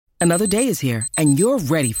Another day is here, and you're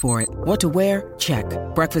ready for it. What to wear? Check.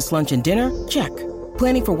 Breakfast, lunch, and dinner? Check.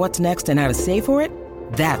 Planning for what's next and how to save for it?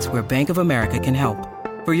 That's where Bank of America can help.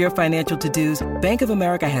 For your financial to-dos, Bank of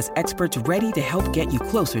America has experts ready to help get you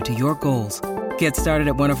closer to your goals. Get started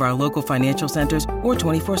at one of our local financial centers or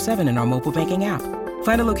 24/7 in our mobile banking app.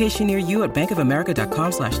 Find a location near you at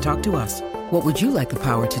bankofamerica.com/talktous. What would you like the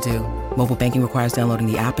power to do? Mobile banking requires downloading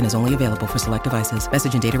the app and is only available for select devices.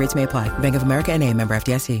 Message and data rates may apply. Bank of America N.A., member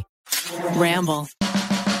FDIC. Ramble.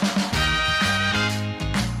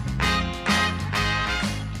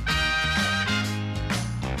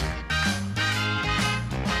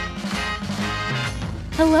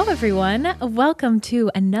 Hello, everyone. Welcome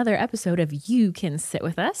to another episode of You Can Sit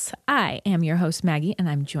With Us. I am your host, Maggie, and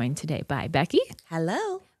I'm joined today by Becky.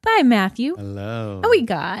 Hello. By Matthew. Hello. And we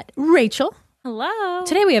got Rachel. Hello.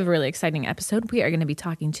 Today we have a really exciting episode. We are going to be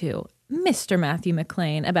talking to Mr. Matthew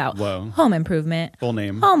McLean about home improvement, Full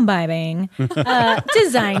name. home buying,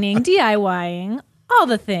 designing, DIYing, all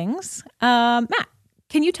the things. Matt,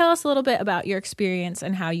 can you tell us a little bit about your experience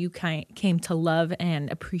and how you came to love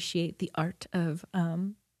and appreciate the art of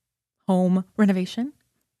home renovation?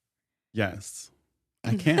 Yes,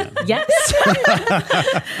 I can. Yes.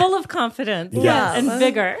 Full of confidence Yes. and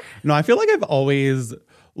vigor. No, I feel like I've always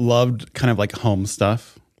loved kind of like home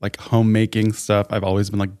stuff, like homemaking stuff. I've always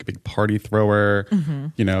been like a big party thrower,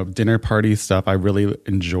 dinner party stuff. I really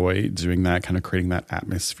enjoy doing that, kind of creating that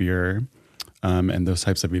atmosphere and those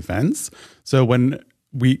types of events. So when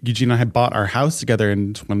Eugene and I had bought our house together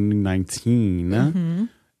in 2019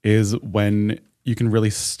 is when you can really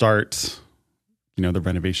start, the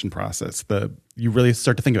renovation process. You really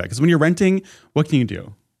start to think about it. Because when you're renting, what can you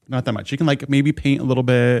do? Not that much. You can like maybe paint a little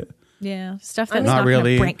bit. Yeah, stuff that's not not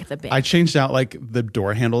really. going to break the bank. I changed out like the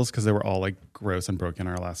door handles because they were all like gross and broken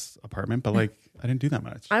in our last apartment. But like I didn't do that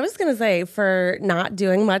much. I was going to say, for not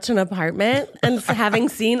doing much in an apartment and having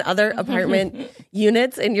seen other apartment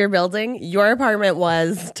units in your building, your apartment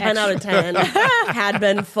was 10 out of 10, had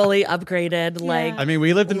been fully upgraded. Like, I mean,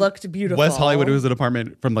 we lived in looked beautiful. West Hollywood. It was an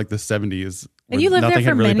apartment from like the 70s. And you lived there nothing for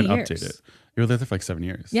had really many been years. updated. You lived there for like 7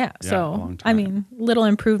 years. Yeah, a so long I time. mean, little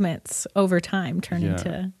improvements over time turn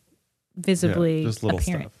into visibly just little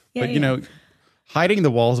apparent. stuff. Yeah, But hiding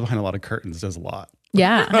the walls behind a lot of curtains does a lot.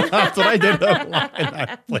 yeah. That's what I did a lot in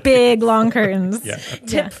that place. Big long curtains. Yeah.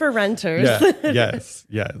 Tip for renters. Yeah.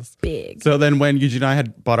 Yes. Big. So then when Eugene and I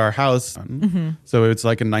had bought our house, so it's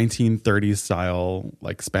like a 1930s style,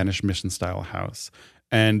 like Spanish mission style house.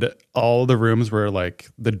 And all the rooms were like,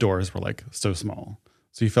 the doors were like so small.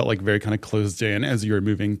 So you felt like very kind of closed in as you were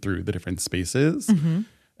moving through the different spaces.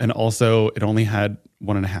 And also it only had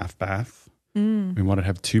 1.5 bath. We wanted to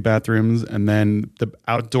have 2 bathrooms. And then the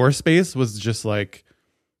outdoor space was just like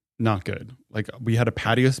not good. Like we had a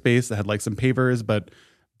patio space that had like some pavers, but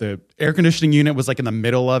the air conditioning unit was like in the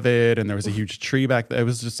middle of it. And there was a huge tree back there. It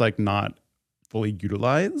was just like not fully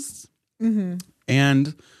utilized.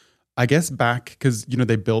 And I guess back, because,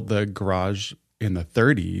 they built the garage in the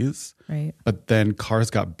 30s, Right. but then cars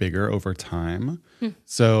got bigger over time.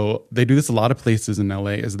 So they do this a lot of places in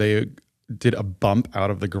LA is they did a bump out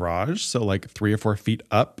of the garage. So like 3 or 4 feet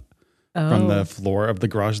up from the floor of the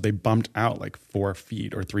garage, they bumped out like 4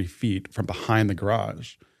 feet or 3 feet from behind the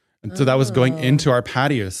garage. And so that was going into our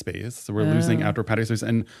patio space. So we're losing outdoor patio space.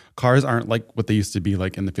 And cars aren't like what they used to be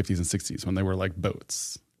like in the 50s and 60s when they were like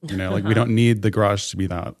boats. Like we don't need the garage to be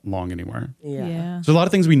that long anymore. Yeah. So a lot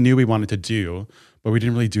of things we knew we wanted to do, but we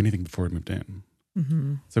didn't really do anything before we moved in.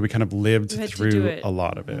 So we kind of lived had to do through it. a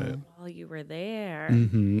lot of it. While you were there.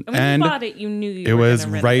 And when And you bought it, you knew you it were was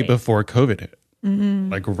gonna right renovate. before COVID hit,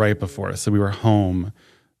 like right before. So we were home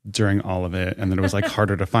during all of it. And then it was like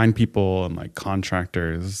harder to find people and like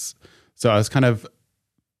contractors. So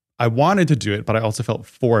I wanted to do it, but I also felt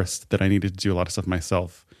forced that I needed to do a lot of stuff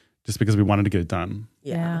myself just because we wanted to get it done.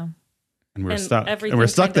 Yeah. And we're And stuck. everything And we're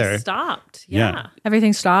stuck kinda there. Stopped. Yeah. Yeah.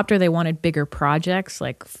 Everything stopped, or they wanted bigger projects,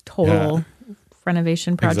 like total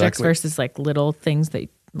renovation projects Exactly. versus like little things that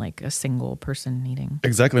like a single person needing.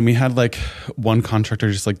 Exactly. And we had like one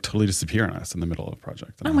contractor just like totally disappear on us in the middle of a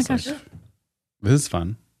project. And Oh I my was gosh. like, this is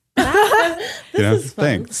fun. is fun.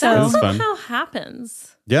 Thanks. That This is fun. somehow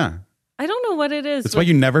happens. Yeah. I don't know what it is. That's why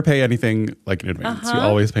you never pay anything like in advance. You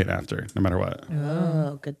always pay it after, no matter what.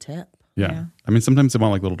 Oh, good tip. Yeah. I mean, sometimes they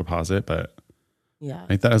want like little deposit, but Yeah.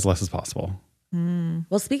 make that as less as possible.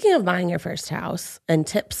 Well, speaking of buying your first house and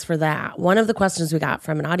tips for that, one of the questions we got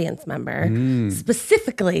from an audience member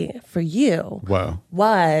specifically for you Whoa.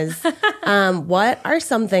 was what are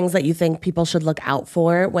some things that you think people should look out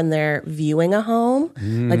for when they're viewing a home,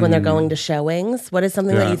 like when they're going to showings? What is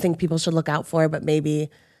something that Yeah. you think people should look out for, but maybe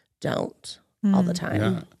don't all the time?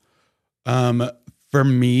 Yeah. For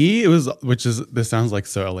me, it was, this sounds like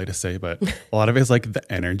so LA to say, but a lot of it is like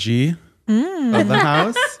the energy of the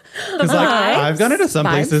house. Because like I've gone into some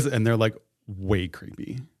places and they're like way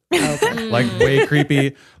creepy. Like way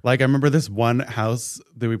creepy. Like I remember this one house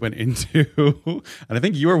that we went into, and I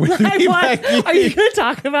think you were with me. What? Are you going to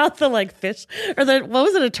talk about the like fish or what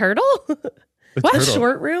was it? A turtle? What? A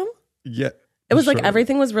short room? Yeah. It was like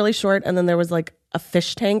everything was really short, and then there was like a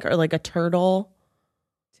fish tank or like a turtle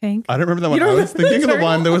tank. I don't remember that one. I was thinking of the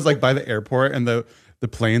one that was like by the airport, and the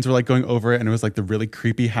planes were like going over it, and it was like the really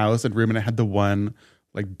creepy house and room, and it had the one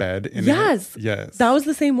like bed in it. Yes. That was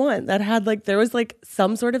the same one that had like, there was like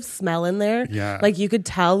some sort of smell in there. Yeah. Like you could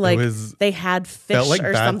tell like they had fish felt like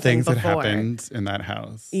or bad something things before. had happened in that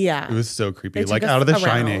house. Yeah. It was so creepy. They Like took out of The us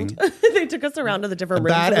Shining. They took us around to the different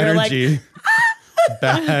rooms. Bad and we were energy.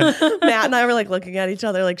 Bad. Matt and I were like looking at each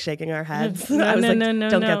other, like shaking our heads. I was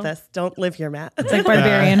don't get this. Don't live here, Matt. It's like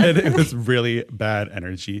Barbarian. It was really bad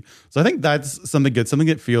energy. So I think that's something good. Something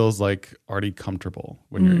that feels like already comfortable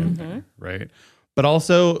when you're in there, right? But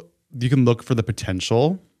also you can look for the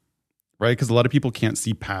potential, right? Because a lot of people can't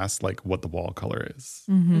see past like what the wall color is.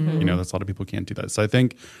 You know, there's a lot of people can't do that. So I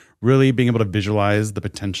think really being able to visualize the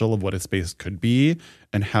potential of what a space could be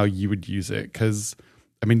and how you would use it. Because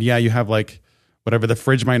I mean, yeah, you have like whatever, the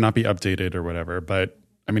fridge might not be updated or whatever, but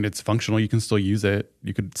I mean, it's functional. You can still use it.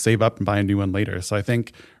 You could save up and buy a new one later. So I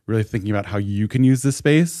think really thinking about how you can use this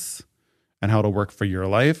space and how it'll work for your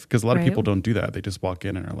life. Because a lot of people don't do that. They just walk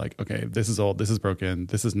in and are like, okay, this is old, this is broken,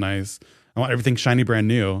 this is nice. I want everything shiny, brand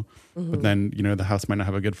new. But then, you know, the house might not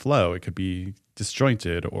have a good flow. It could be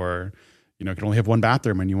disjointed, or, you know, it can only have one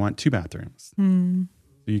bathroom and you want 2 bathrooms. So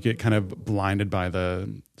you get kind of blinded by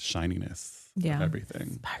the shininess of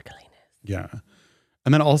everything. Sparkliness. Yeah.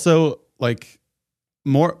 And then also like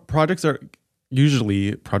more projects are easier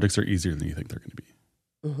than you think they're going to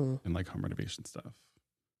be in like home renovation stuff.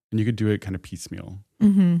 And you could do it kind of piecemeal.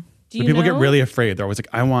 So people get really afraid. They're always like,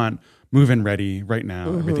 I want move-in ready right now.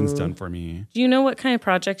 Everything's done for me. Do you know what kind of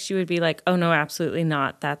projects you would be like, oh no, absolutely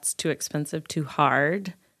not. That's too expensive, too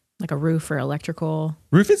hard? Like a roof or electrical.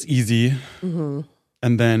 Roof is easy.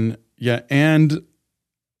 And then, and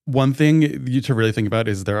one thing to really think about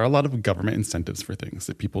is there are a lot of government incentives for things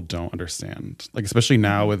that people don't understand. Like especially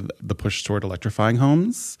now with the push toward electrifying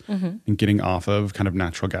homes and getting off of kind of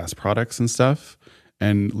natural gas products and stuff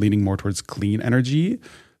and leaning more towards clean energy.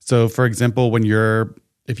 So for example,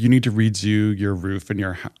 if you need to redo your roof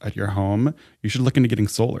at your home, you should look into getting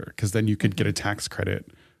solar, because then you could get a tax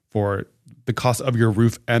credit for the cost of your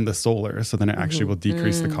roof and the solar. So then it actually will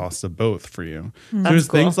decrease the cost of both for you. So there's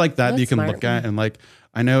things like that you can look at. And like,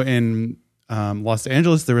 I know in Los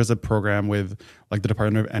Angeles, there was a program with like the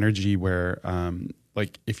Department of Energy where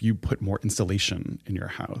like if you put more insulation in your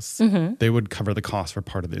house, they would cover the cost for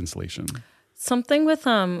part of the insulation. Something with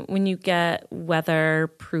when you get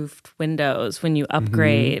weather-proofed windows, when you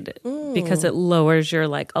upgrade, because it lowers your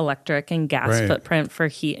like electric and gas footprint for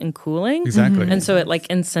heat and cooling. Exactly. And so it like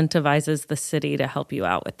incentivizes the city to help you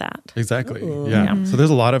out with that. Exactly. Yeah. So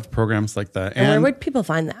there's a lot of programs like that. And where would people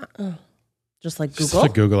find that? Just like Google? Just to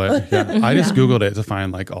Google it. Yeah. I just Googled it to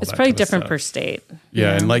find like all that. It's probably different stuff. per state.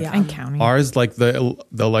 Yeah. And like and county. Ours, like the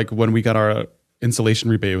like when we got our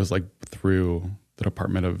insulation rebate, it was like through the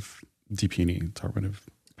Department of DP&E, Department of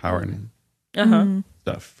Power and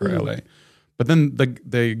stuff for LA. But then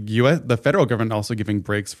the federal government also giving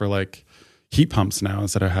breaks for like heat pumps now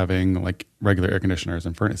instead of having like regular air conditioners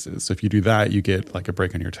and furnaces. So if you do that, you get like a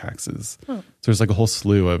break on your taxes. So there's like a whole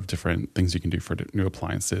slew of different things you can do for new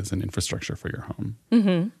appliances and infrastructure for your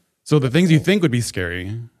home. So the things you think would be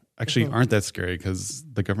scary actually aren't that scary, because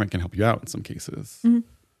the government can help you out in some cases.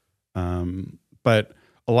 But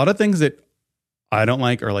a lot of things that I don't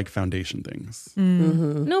like are like foundation things.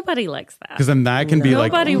 Nobody likes that. Because then that can be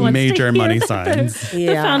like Nobody wants to major hear money that signs. The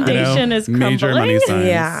foundation is crumbling. Major money signs.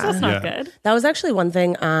 Yeah. That's not good. That was actually one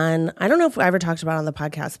thing I don't know if I ever talked about it on the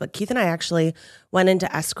podcast, but Keith and I actually went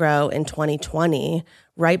into escrow in 2020,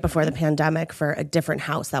 right before the pandemic, for a different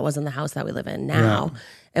house that wasn't the house that we live in now.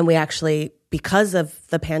 And we actually, because of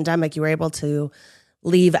the pandemic, you were able to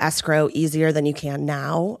leave escrow easier than you can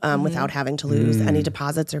now without having to lose any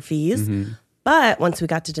deposits or fees. But once we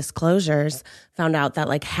got to disclosures, found out that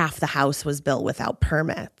like half the house was built without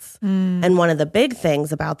permits. And one of the big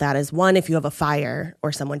things about that is, one, if you have a fire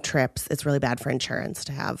or someone trips, it's really bad for insurance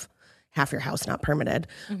to have half your house not permitted.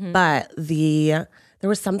 But there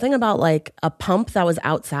was something about like a pump that was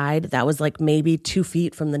outside that was like maybe 2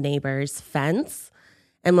 feet from the neighbor's fence.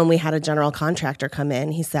 And when we had a general contractor come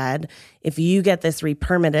in, he said, if you get this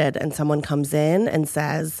re-permitted and someone comes in and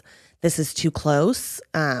says, this is too close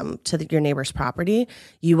to your neighbor's property,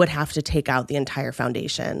 you would have to take out the entire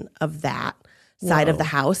foundation of that side of the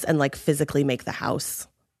house and like physically make the house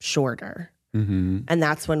shorter. And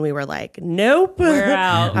that's when we were like, nope, We're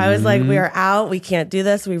out. I was like, we are out. We can't do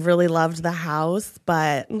this. We really loved the house,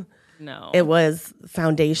 but No. it was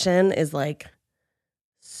foundation is like,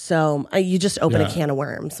 so you just open a can of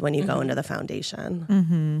worms when you go into the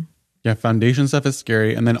foundation. Yeah, foundation stuff is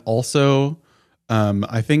scary. And then also,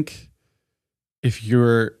 I think if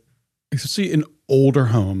you're, especially in older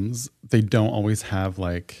homes, they don't always have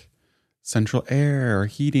like central air or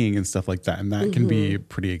heating and stuff like that. And that can be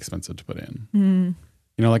pretty expensive to put in.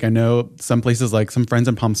 You know, like I know some places, like some friends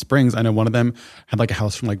in Palm Springs, I know one of them had like a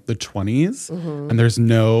house from like the 20s and there's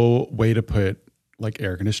no way to put like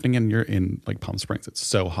air conditioning in. You're in like Palm Springs. It's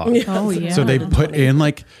so hot. Oh, yeah. So they put in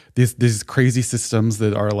like these crazy systems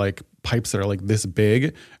that are like pipes that are like this big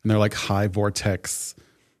and they're like high vortex,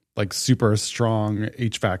 like super strong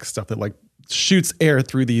HVAC stuff that like shoots air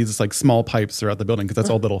through these like small pipes throughout the building because that's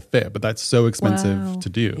all that'll fit. But that's so expensive to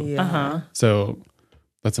do. Yeah. So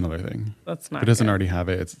that's another thing. That's not If it doesn't good. already have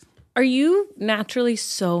it, Are you naturally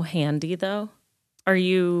so handy though? Are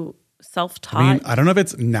you self-taught? I mean, I don't know if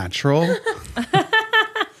it's natural.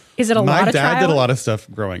 Is it a My lot of dad trial? did a lot of stuff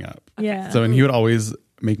growing up. Yeah. So, and he would always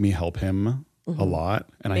make me help him a lot,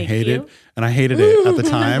 and Make I hated it at the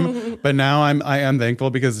time. But now I am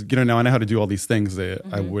thankful because now I know how to do all these things that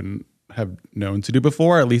I wouldn't have known to do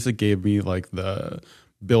before. At least it gave me like the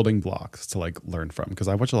building blocks to like learn from because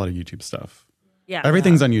I watch a lot of YouTube stuff. yeah.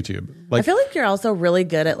 Everything's on YouTube. I Like feel like you're also really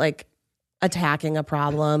good at like attacking a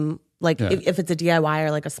problem. Like if it's a DIY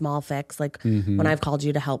or like a small fix, like when I've called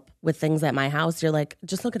you to help with things at my house, you're like,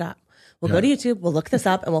 just look it up. We'll go to YouTube, we'll look this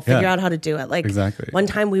up and we'll figure out how to do it. Like Exactly. one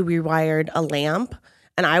time we rewired a lamp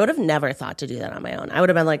and I would have never thought to do that on my own. I would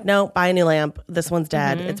have been like, no, buy a new lamp. This one's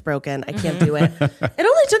dead. It's broken. I can't do it. It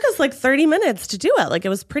only took us like 30 minutes to do it. Like it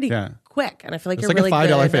was pretty quick. And I feel like it's you're like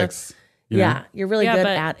really a $5 good. fix. you know? Yeah. You're really Yeah, good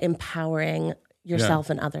but- at empowering yourself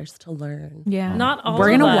and others to learn. Yeah. Not all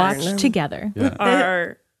We're of gonna us watch together.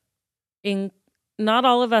 are not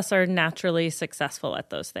all of us are naturally successful at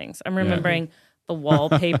those things. I'm remembering the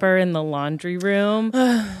wallpaper in the laundry room.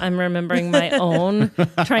 I'm remembering my own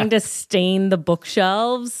trying to stain the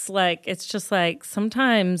bookshelves. Like it's just like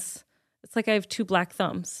sometimes it's like I have two black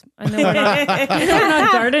thumbs. I know we're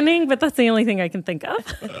not gardening, but that's the only thing I can think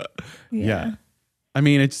of. Yeah. I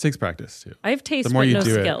mean, it just takes practice too. I have taste The more but you no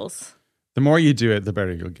do it. skills. The more you do it, the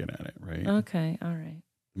better you'll get at it, right? Okay, all right.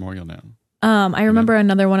 The more you'll know. I remember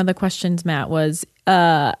another one of the questions, Matt, was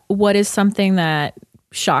what is something that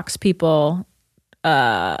shocks people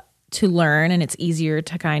to learn and it's easier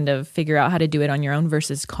to kind of figure out how to do it on your own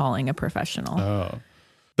versus calling a professional? Oh.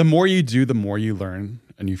 The more you do, the more you learn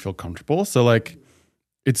and you feel comfortable. So like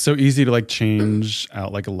it's so easy to like change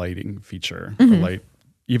out like a lighting feature,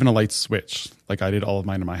 even a light switch. Like I did all of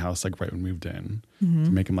mine in my house like right when we moved in to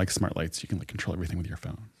make them like smart lights. You can like control everything with your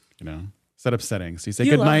phone, set up settings. So you say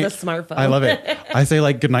You good love night. the smartphone. I love it. I say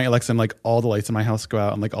like good night, Alexa, and like all the lights in my house go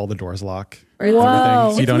out and like all the doors lock. Whoa. Everything.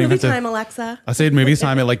 So you It's don't movie even have to. time, Alexa. I say movie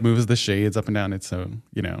time. It like moves the shades up and down. It's so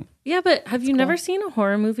Yeah, but have you never seen a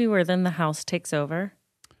horror movie where then the house takes over?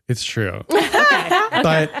 it's true.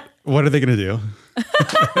 But what are they gonna do?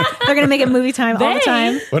 They're going to make it movie time all the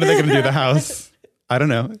time. What are they going to do? The house? I don't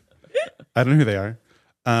know. I don't know who they are.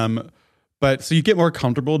 But so you get more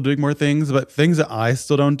comfortable doing more things. But things that I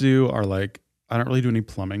still don't do are like I don't really do any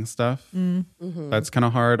plumbing stuff. That's kind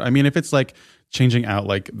of hard. I mean, if it's like changing out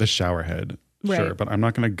like the shower head, sure. Right. But I'm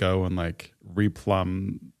not going to go and like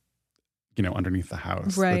replumb, underneath the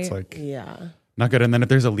house. Right. That's like Yeah. not good. And then if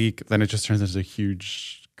there's a leak, then it just turns into a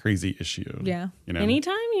huge crazy issue. Yeah.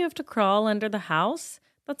 Anytime you have to crawl under the house,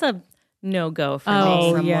 that's a no-go for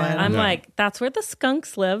Oh, me. yeah. I'm Yeah. like, that's where the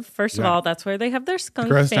skunks live. First of Yeah. all, that's where they have their skunk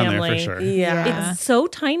Gross family. down there for sure. Yeah. It's so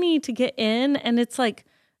tiny to get in, and it's like,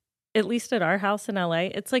 at least at our house in LA,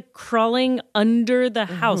 it's like crawling under the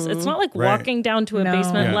house. It's not like Right. walking down to a No.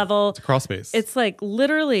 basement Yeah. level. It's a crawl space. It's like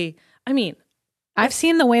literally, I mean, I've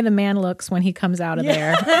seen the way the man looks when he comes out of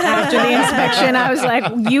there after the inspection. I was like,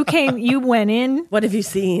 you went in. What have you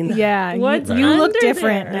seen? Yeah. What's you look under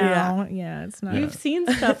different there? now. Yeah, it's not. you've seen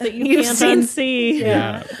stuff that you You've can't seen- unsee.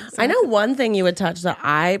 yeah. I know one thing you would touch that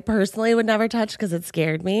I personally would never touch because it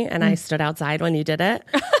scared me, and I stood outside when you did it,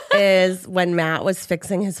 is when Matt was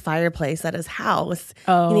fixing his fireplace at his house.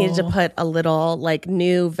 He needed to put a little like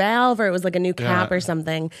new valve, or it was like a new cap Yeah. or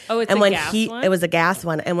something. Oh, it's and a when gas one? it was a gas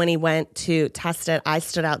one. And when he went to test it, I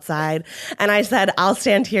stood outside and I said, I'll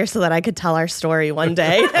stand here so that I could tell our story one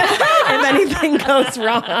day. if anything goes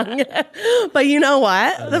wrong. But you know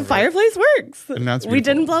what? The fireplace works. And that's we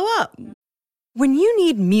didn't beautiful. blow up. When you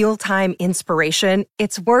need mealtime inspiration,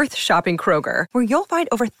 it's worth shopping Kroger, where you'll find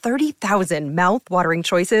over 30,000 mouth-watering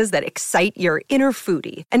choices that excite your inner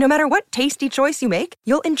foodie. And no matter what tasty choice you make,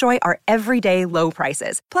 you'll enjoy our everyday low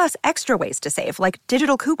prices, plus extra ways to save, like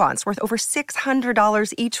digital coupons worth over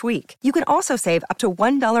 $600 each week. You can also save up to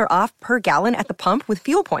 $1 off per gallon at the pump with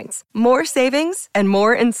fuel points. More savings and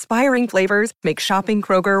more inspiring flavors make shopping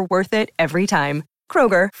Kroger worth it every time.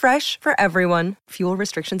 Kroger, fresh for everyone. Fuel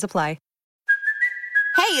restrictions apply.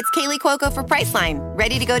 Hey, it's Kaylee Cuoco for Priceline.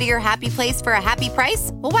 Ready to go to your happy place for a happy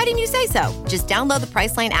price? Well, why didn't you say so? Just download the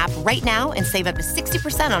Priceline app right now and save up to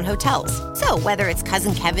 60% on hotels. So whether it's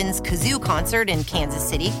Cousin Kevin's Kazoo Concert in Kansas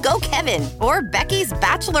City, go Kevin, or Becky's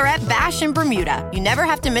Bachelorette Bash in Bermuda, you never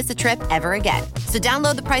have to miss a trip ever again. So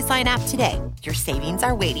download the Priceline app today. Your savings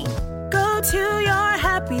are waiting. Go to your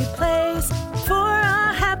happy place for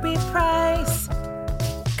a happy price.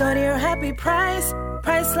 Go to your happy price,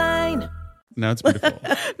 Priceline. No, it's beautiful.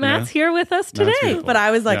 Matt's here with us No, it's today. beautiful. But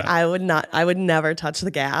I was like, Yeah. I would never touch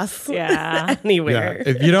the gas. Yeah. Anywhere.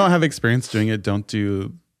 If you don't have experience doing it, don't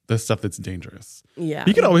do the stuff that's dangerous. Yeah.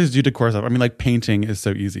 You could always do decor stuff. I mean, like painting is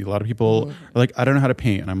so easy. A lot of people are like, I don't know how to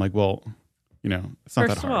paint. And I'm like, well, you know, it's not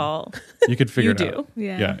First that of hard. all, You could figure you it do. out.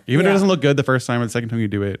 Yeah. Even if Yeah. it doesn't look good the first time or the second time you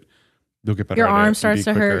do it, you'll get better Your at it arm and starts be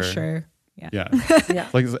to hurt. quicker. Sure. Yeah. Yeah.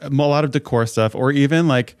 Like a lot of decor stuff or even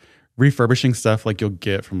like refurbishing stuff like you'll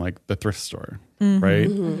get from like the thrift store, right?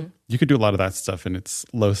 You could do a lot of that stuff and it's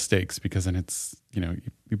low stakes because then it's, you know,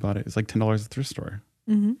 you bought it. It's like $10 at the thrift store,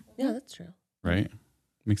 Yeah, that's true. right?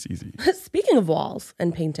 Makes it easy. Speaking of walls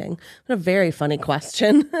and painting, a very funny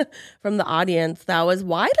question from the audience that was,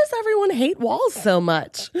 why does everyone hate walls so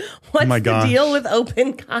much? What's my the gosh. deal with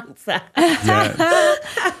open concept? Yeah.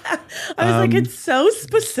 I was like, it's so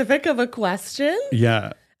specific of a question.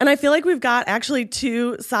 Yeah. And I feel like we've got actually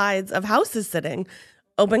two sides of houses sitting,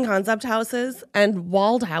 open concept houses and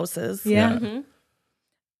walled houses. Yeah.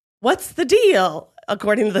 What's the deal,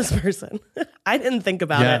 according to this person? I didn't think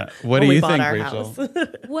about Yeah. it. What when do we you bought think, our Rachel? house.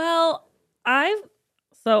 well,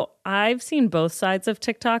 I've seen both sides of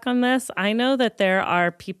TikTok on this. I know that there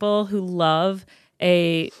are people who love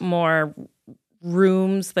a more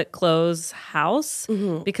rooms that close house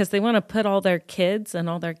because they want to put all their kids and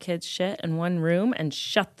all their kids' shit in one room and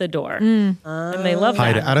shut the door. And they love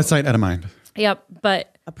Hide it. that. Out of sight, out of mind. Yep.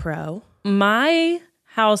 But A pro. my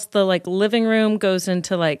house, the like living room goes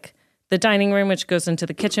into like the dining room, which goes into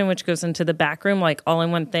the kitchen, which goes into the back room, like all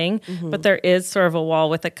in one thing. But there is sort of a wall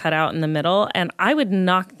with a cutout in the middle. And I would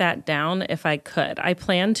knock that down if I could. I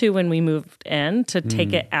planned to when we moved in to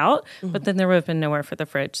take it out, but then there would have been nowhere for the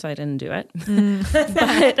fridge, so I didn't do it.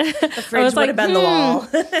 But the Fridge would have been the wall.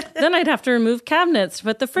 then I'd have to remove cabinets to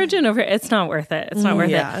put the fridge in over. It's not worth it. It's not worth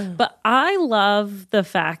Yeah. it. But I love the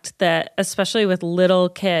fact that, especially with little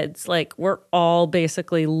kids, like we're all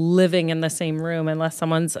basically living in the same room unless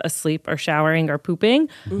someone's asleep or showering or pooping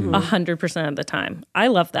 100% of the time. I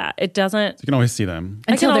love that. It doesn't. You can always see them.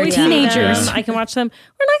 I can Until they're always see teenagers. them. I can watch them.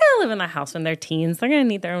 We're not going to live in the house when they're teens. They're going to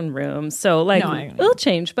need their own rooms. So like No, I agree. it'll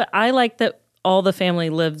change. But I like that all the family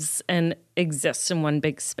lives and exists in one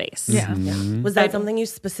big space. Yeah. Was that something you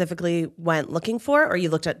specifically went looking for, or you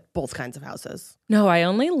looked at both kinds of houses? No, I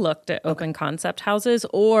only looked at open concept houses,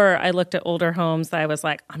 or I looked at older homes that I was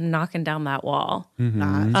like, I'm knocking down that wall.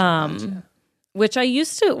 Gotcha. Which I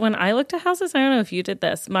used to, when I looked at houses, I don't know if you did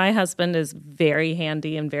this. My husband is very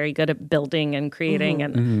handy and very good at building and creating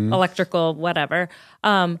and electrical, whatever.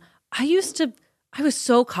 I was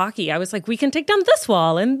so cocky. I was like, we can take down this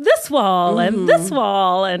wall and this wall and this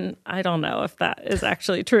wall. And I don't know if that is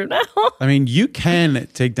actually true now. I mean, you can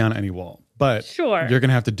take down any wall, but Sure. you're going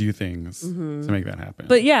to have to do things to make that happen.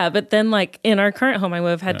 But yeah, but then like in our current home, I would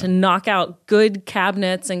have had to knock out good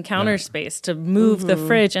cabinets and counter space to move the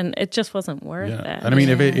fridge, and it just wasn't worth it. And I mean,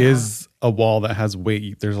 if it is a wall that has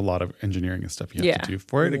weight, there's a lot of engineering and stuff you have to do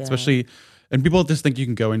for it, especially, and people just think you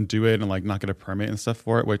can go and do it and like not get a permit and stuff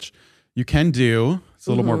for it, which you can do. It's a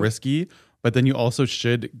little more risky, but then you also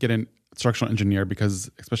should get an structural engineer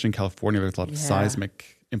because especially in California, there's a lot of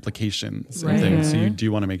seismic implications and things. So you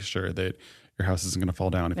do want to make sure that your house isn't going to fall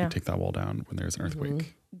down if you take that wall down when there's an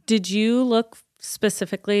earthquake. Did you look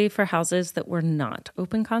specifically for houses that were not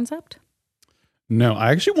open concept? No,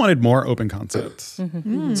 I actually wanted more open concepts.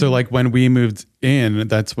 So like when we moved in,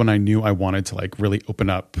 that's when I knew I wanted to like really open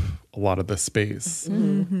up a lot of the space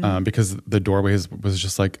because the doorways was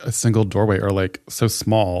just like a single doorway or like so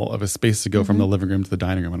small of a space to go from the living room to the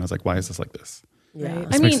dining room. And I was like, why is this like this? Yeah.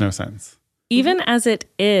 This makes no sense. Even as it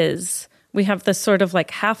is, we have this sort of like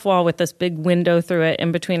half wall with this big window through it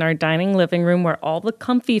in between our dining living room where all the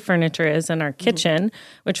comfy furniture is and our kitchen,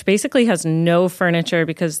 which basically has no furniture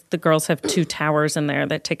because the girls have 2 towers in there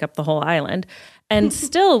that take up the whole island. And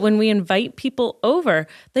still, when we invite people over,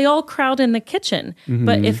 they all crowd in the kitchen.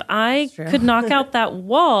 But if I could knock out that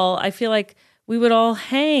wall, I feel like we would all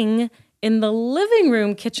hang in the living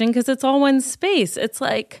room kitchen because it's all one space. It's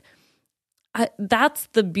like... that's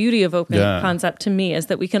the beauty of open concept to me, is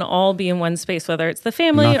that we can all be in one space, whether it's the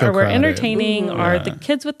family or we're entertaining or the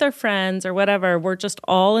kids with their friends or whatever. We're just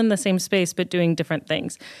all in the same space but doing different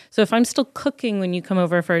things. So if I'm still cooking when you come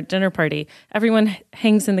over for a dinner party, everyone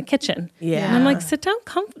hangs in the kitchen. Yeah. And I'm like, sit down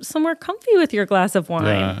somewhere comfy with your glass of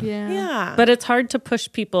wine. Yeah. But it's hard to push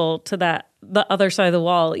people to the other side of the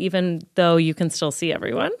wall, even though you can still see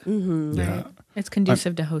everyone. Yeah. It's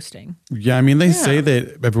conducive to hosting. Yeah, I mean, they say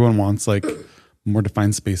that everyone wants like more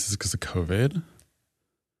defined spaces because of COVID.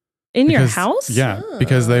 In your house? Yeah,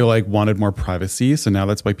 because they like wanted more privacy. So now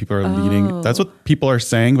that's why people are leaning. That's what people are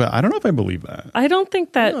saying, but I don't know if I believe that. I don't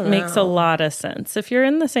think that makes a lot of sense. If you're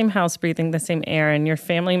in the same house breathing the same air and your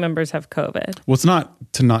family members have COVID. Well, it's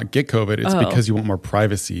not to not get COVID. It's because you want more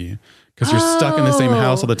privacy. Because you're stuck in the same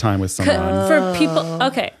house all the time with someone. For people,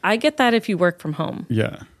 okay, I get that if you work from home.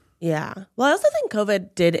 Yeah. Yeah. Well, I also think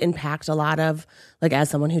COVID did impact a lot of, like,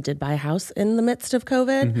 as someone who did buy a house in the midst of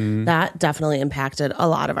COVID, that definitely impacted a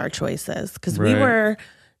lot of our choices. Because we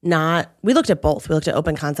looked at both. We looked at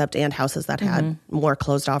open concept and houses that had more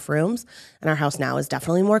closed off rooms. And our house now is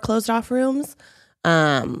definitely more closed off rooms.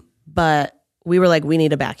 But we were like, we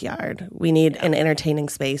need a backyard. We need an entertaining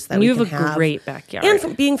space that we can have. You have a great backyard.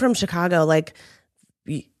 And being from Chicago, like,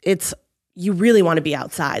 you really want to be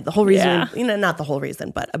outside. The whole reason, not the whole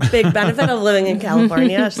reason, but a big benefit of living in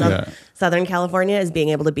California, Southern California, is being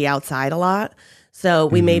able to be outside a lot. So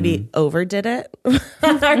we maybe overdid it in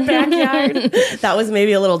our backyard. That was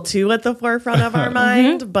maybe a little too at the forefront of our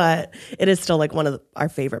mind, but it is still like one of our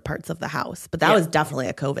favorite parts of the house. But that was definitely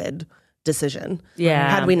a COVID decision. Yeah.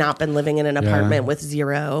 Had we not been living in an apartment with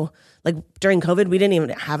zero, like during COVID, we didn't even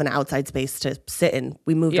have an outside space to sit in.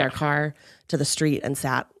 We moved our car to the street and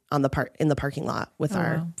sat on in the parking lot with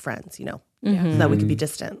our friends, so that we could be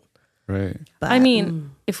distant. Right. But, I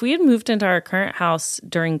mean, if we had moved into our current house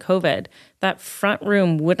during COVID, that front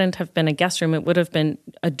room wouldn't have been a guest room. It would have been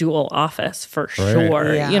a dual office for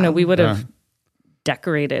sure. Yeah. We would have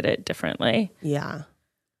decorated it differently. Yeah.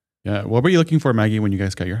 Yeah. What were you looking for, Maggie, when you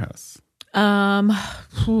guys got your house? Yeah.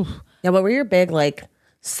 What were your big like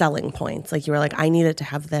selling points? Like you were like, I needed to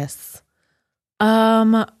have this.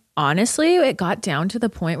 Honestly, it got down to the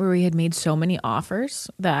point where we had made so many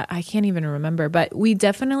offers that I can't even remember, but we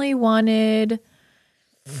definitely wanted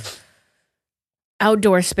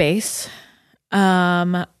outdoor space.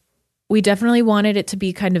 We definitely wanted it to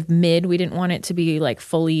be kind of mid. We didn't want it to be like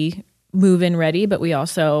fully move-in ready, but we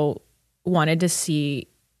also wanted to see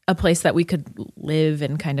a place that we could live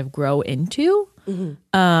and kind of grow into.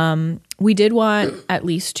 We did want at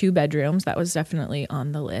least 2 bedrooms. That was definitely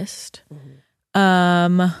on the list.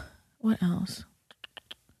 What else?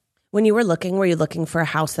 When you were you looking for a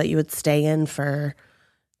house that you would stay in for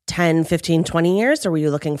 10, 15, 20 years? Or were you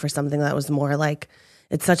looking for something that was more like,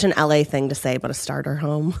 it's such an LA thing to say, but a starter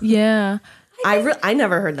home? Yeah. I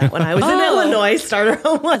never heard that when I was in Illinois. Starter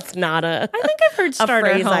home was not a. I think I've heard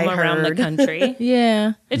starter home around the country.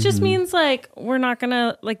 Yeah. It just means like we're not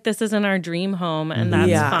gonna like this isn't our dream home, and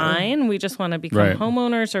that's fine. We just want to become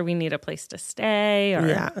homeowners, or we need a place to stay.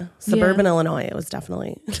 Or Suburban Illinois. It was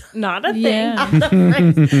definitely not a thing.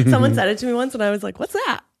 Yeah. Someone said it to me once, and I was like, "What's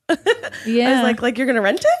that?" Yeah. I was like you're gonna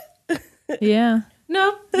rent it? Yeah.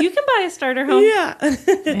 No, you can buy a starter home. Yeah.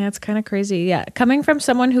 Yeah, it's kind of crazy. Yeah. Coming from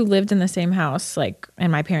someone who lived in the same house, like,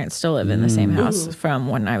 and my parents still live in the same house from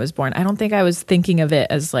when I was born, I don't think I was thinking of it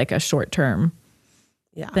as like a short-term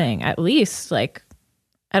thing. At least, like,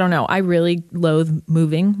 I don't know. I really loathe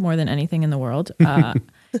moving more than anything in the world.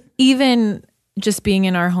 Even just being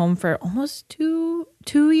in our home for almost two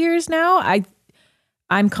years now,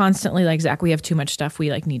 I'm constantly like, Zach, we have too much stuff.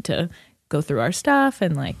 We like need to go through our stuff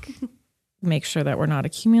and like make sure that we're not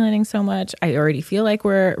accumulating so much. I already feel like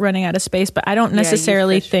we're running out of space, but I don't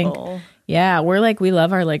necessarily think, we're like, we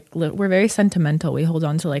love our, like, we're very sentimental. We hold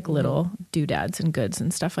on to like little doodads and goods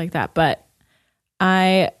and stuff like that. But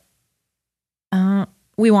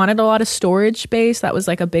we wanted a lot of storage space. That was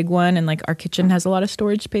like a big one. And like our kitchen has a lot of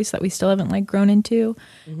storage space that we still haven't like grown into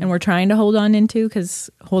and we're trying to hold on to because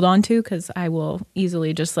I will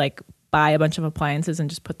easily just like buy a bunch of appliances and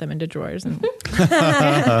just put them into drawers. And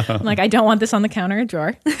I'm like, I don't want this on the counter or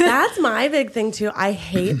drawer. That's my big thing too. I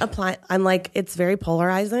hate I'm like, it's very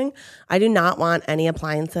polarizing. I do not want any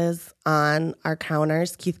appliances on our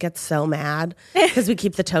counters. Keith gets so mad because we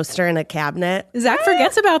keep the toaster in a cabinet. Zach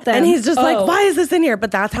forgets about them. And he's just like, why is this in here?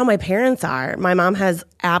 But that's how my parents are. My mom has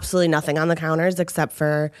absolutely nothing on the counters except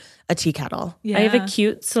for a tea kettle. Yeah. I have a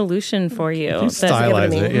cute solution for you.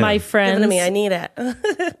 Stylize it. Yeah. My Give it friends, to me. I need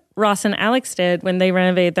it. Ross and Alex did when they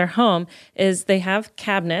renovated their home is they have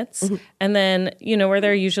cabinets and then, where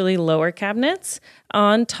there are usually lower cabinets,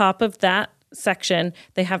 on top of that section,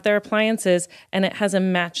 they have their appliances and it has a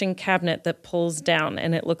matching cabinet that pulls down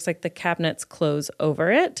and it looks like the cabinets close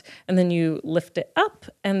over it. And then you lift it up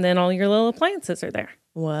and then all your little appliances are there.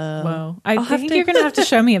 Whoa. I think you're going to have to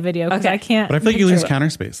show me a video because I can't. But I feel like you lose counter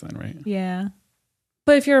space then, right? Yeah.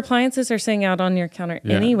 But if your appliances are sitting out on your counter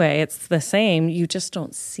anyway, it's the same. You just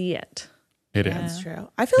don't see it. It is. That's true.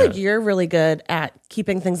 I feel like you're really good at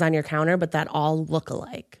keeping things on your counter, but that all look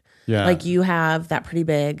alike. Yeah. Like you have that pretty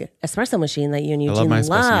big espresso machine that you and love Eugene my espresso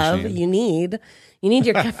love. machine. You need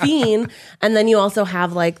your caffeine. And then you also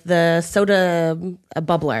have like the soda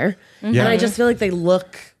bubbler. Yeah. And I just feel like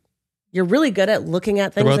you're really good at looking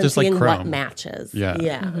at things both and just like seeing what chrome. matches. Yeah.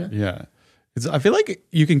 Yeah. Yeah. I feel like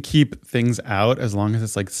you can keep things out as long as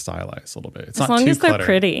it's like stylized a little bit. It's As not long too as they're cluttered.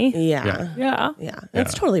 pretty. Yeah. Yeah. Yeah.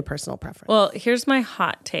 It's totally personal preference. Well, here's my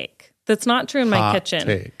hot take. That's not true in my Hot kitchen.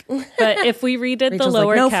 take. But if we redid the Rachel's like,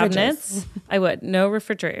 lower "No cabinets, I would. No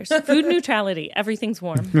refrigerators. Food neutrality. Everything's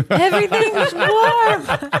warm. Everything's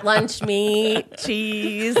warm. Lunch meat,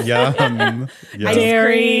 cheese, Yum. ice Yum.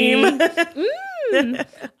 cream.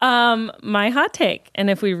 My hot take, and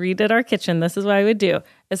if we redid our kitchen, this is what I would do,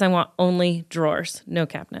 is I want only drawers, no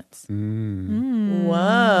cabinets.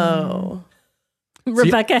 Whoa.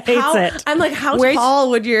 Rebecca hates it. I'm like, how Where's- tall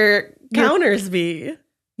would your counters be?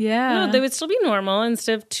 Yeah. No, they would still be normal.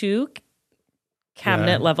 Instead of two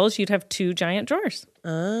cabinet levels, you'd have two giant drawers.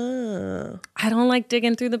 Oh. I don't like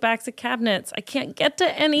digging through the backs of cabinets. I can't get to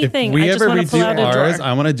If anything. we I just ever want to pull redo out a ours, drawer.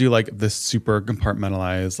 I want to do like this super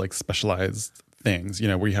compartmentalized, like specialized things.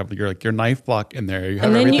 Where you have your knife block in there. You have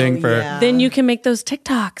And then everything for Then you can make those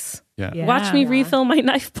TikToks. yeah. Watch me refill my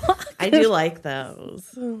knife block. I do like those.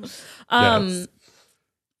 Yes.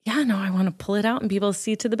 Yeah, no, I want to pull it out and be able to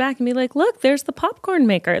see to the back and be like, look, there's the popcorn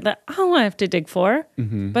maker that I don't have to dig for.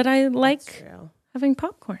 But I like True. having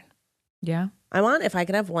popcorn. yeah. If I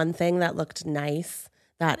could have one thing that looked nice,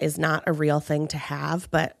 that is not a real thing to have,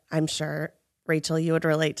 but I'm sure, Rachel, you would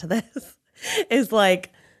relate to this, is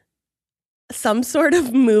like some sort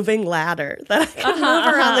of moving ladder that I can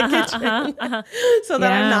move around the kitchen so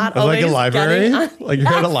that I'm not Or like always a library, getting on- like you're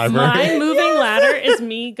at a library. My moving ladder is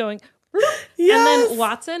me going, Yes. and then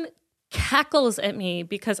Watson cackles at me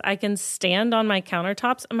because I can stand on my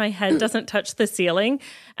countertops and my head doesn't touch the ceiling,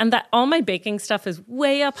 and that all my baking stuff is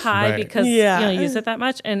way up high Right. because Yeah. you don't use it that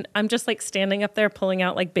much, and I'm just like standing up there pulling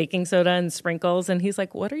out like baking soda and sprinkles, and he's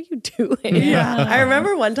like, "What are you doing?" Yeah. I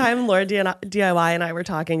remember one time Laura DIY and I were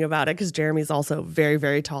talking about it because Jeremy's also very,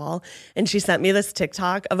 very tall. And she sent me this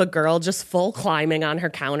TikTok of a girl just full climbing on her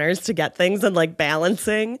counters to get things and like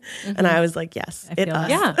balancing. And I was like, yes, it feel us.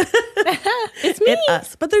 Yeah, it's me. It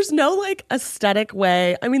us. But there's no like aesthetic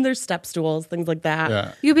way. I mean, there's step stools, things like that.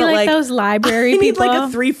 Yeah. You'd be But, like those library I need people. like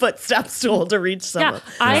a 3-foot step stool to reach some, Yeah, of,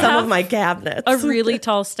 I some have of my cabinets. a really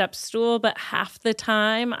tall step stool, but half the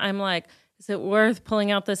time I'm like, is it worth pulling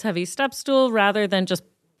out this heavy step stool rather than just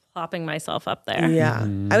plopping myself up there? Yeah.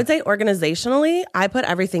 I would say organizationally, I put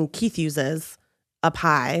everything Keith uses up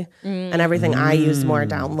high and everything I use more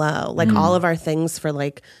down low. Like all of our things for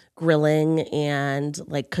like grilling and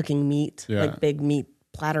like cooking meat, Yeah. like big meat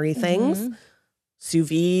plattery things. Sous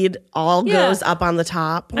vide all Yeah. goes up on the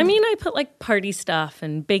top. I mean, I put like party stuff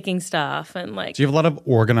and baking stuff and like, Do you have a lot of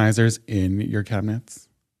organizers in your cabinets?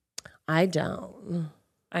 I don't.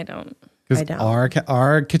 I don't. Because don't.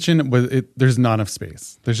 our kitchen there's not enough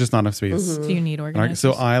space. There's just not enough space. So you need organizers.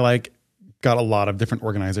 So I like got a lot of different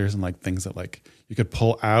organizers and like things that like you could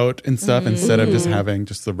pull out and stuff instead of just having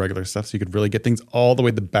just the regular stuff. So you could really get things all the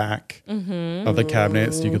way to the back of the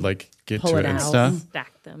cabinet. So you could like get Pull to it it and out. stuff.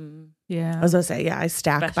 Stack them. yeah. I was gonna say, yeah, I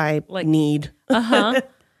stack by like- need. Uh-huh.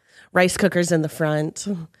 Rice cookers in the front.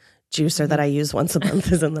 Juicer that I use once a month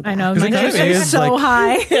is in the back. I know. 'Cause My it kind of juicer is is, so like-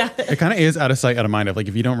 high. It kind of is out of sight, out of mind. Of like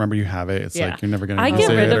if you don't remember you have it, it's Yeah. like you're never gonna I use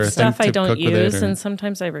get it rid or of stuff think I to don't cook with it, use, or- and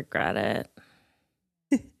sometimes I regret it.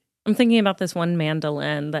 I'm thinking about this one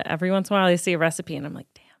mandolin that every once in a while I see a recipe and I'm like,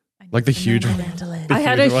 damn. like the huge one. I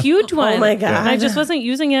had a huge one. Oh my God. And I just wasn't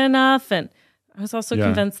using it enough. And I was also Yeah.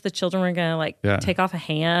 convinced the children were going to like Yeah. take off a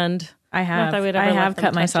hand. I have. that we'd ever let have them cut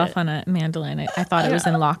touch myself it. on a mandolin. I thought it was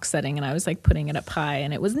in lock setting, and I was like putting it up high,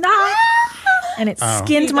 and it was not. And it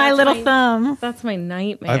skinned my That's little my- thumb. That's my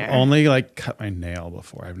nightmare. I've only like cut my nail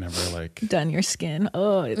before. I've never like. Done your skin.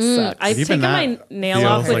 Oh, it sucks. I've Even taken my that nail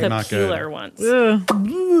off feels, with like, a not good. peeler once.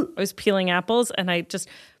 I was peeling apples and I just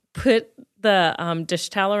put the dish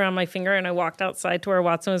towel around my finger and I walked outside to where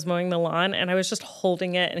Watson was mowing the lawn and I was just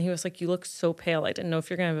holding it and he was like, "You look so pale. I didn't know if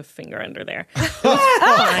you're going to have a finger under there." It was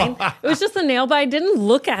fine. It was just a nail, but I didn't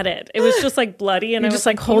look at it. It was just like bloody and You're I just was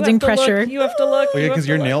like "You holding have to look, pressure." You have to look. Well, yeah, you have because to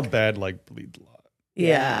your look." nail bed like bleeds a lot.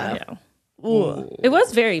 Yeah. Yeah. It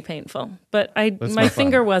was very painful, but my not fun.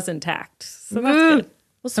 finger was intact. So that's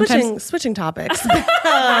Well, switching topics.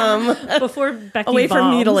 good. Before Becky Away from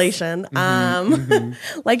bombs. mutilation.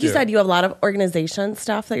 Like you said, you have a lot of organization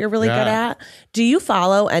stuff that you're really good Yeah. at. Do you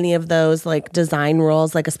follow any of those like design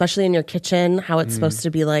rules, like especially in your kitchen, how it's supposed to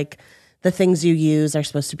be like the things you use are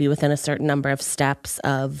supposed to be within a certain number of steps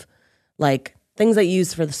of like things that you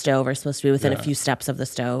use for the stove are supposed to be within a few steps of the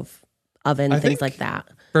stove, oven, things think- like that.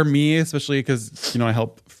 For me, especially because, I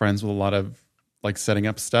help friends with a lot of like setting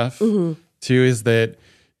up stuff too, is that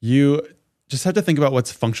you just have to think about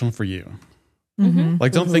what's functional for you.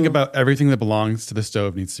 Like, don't think about everything that belongs to the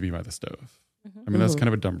stove needs to be by the stove. I mean, that's kind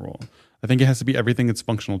of a dumb rule. I think it has to be everything that's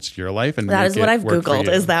functional to your life. And That make is what it I've work for Googled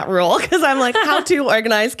you. is that rule because I'm like, how to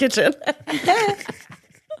organize kitchen.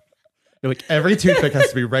 You're like, every toothpick has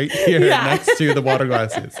to be right here next to the water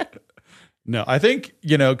glasses. No, I think,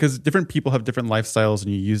 because different people have different lifestyles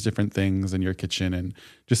and you use different things in your kitchen, and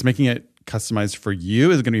just making it customized for you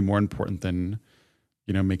is going to be more important than,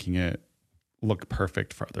 making it look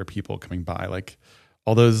perfect for other people coming by. Like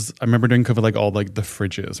all those, I remember during COVID, like all like the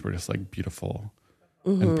fridges were just like beautiful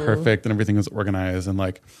and perfect and everything was organized and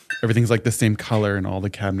like everything's like the same color and all the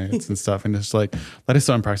cabinets and stuff. And it's like, that is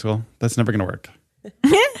so impractical. That's never going to work.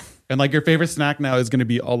 And like your favorite snack now is going to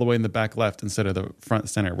be all the way in the back left instead of the front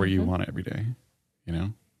center where you want it every day,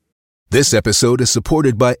 This episode is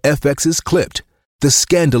supported by FX's Clipped, the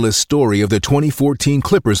scandalous story of the 2014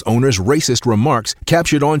 Clippers owner's racist remarks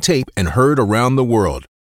captured on tape and heard around the world.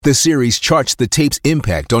 The series charts the tape's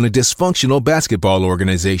impact on a dysfunctional basketball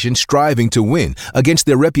organization striving to win against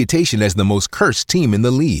their reputation as the most cursed team in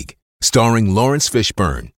the league. Starring Lawrence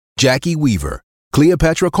Fishburne, Jackie Weaver,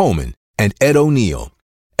 Cleopatra Coleman, and Ed O'Neill.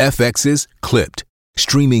 FX's Clipped,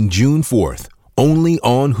 streaming June 4th, only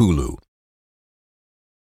on Hulu.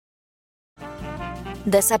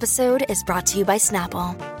 This episode is brought to you by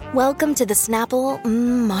Snapple. Welcome to the Snapple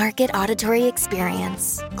Market Auditory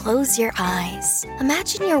Experience. Close your eyes.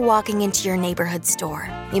 Imagine you're walking into your neighborhood store.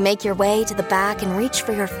 You make your way to the back and reach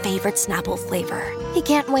for your favorite Snapple flavor. You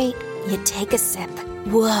can't wait. You take a sip.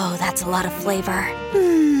 Whoa, that's a lot of flavor.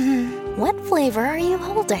 What flavor are you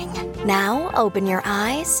holding? Now open your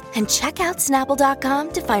eyes and check out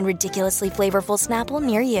Snapple.com to find ridiculously flavorful Snapple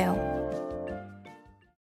near you.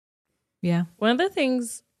 Yeah. One of the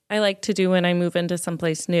things I like to do when I move into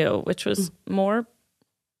someplace new, which was more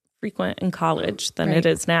frequent in college than it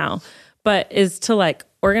is now, but is to like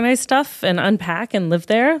organize stuff and unpack and live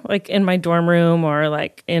there, like in my dorm room or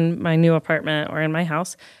like in my new apartment or in my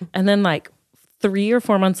house. And then like 3 or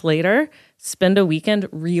 4 months later, spend a weekend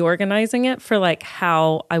reorganizing it for like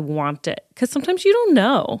how I want it. Because sometimes you don't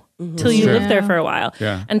know till you live there for a while.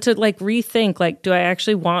 Yeah. And to like rethink, like, do I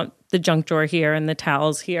actually want the junk drawer here and the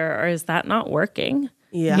towels here, or is that not working?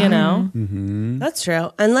 Yeah. That's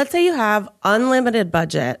true. And let's say you have unlimited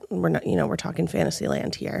budget. We're not, we're talking fantasy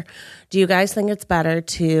land here. Do you guys think it's better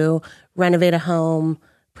to renovate a home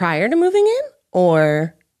prior to moving in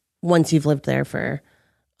or once you've lived there for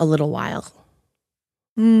a little while?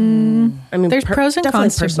 I mean, There's pros and definitely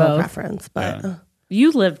cons to personal both. preference, but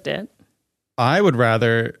You lived it. I would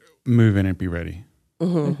rather move in and be ready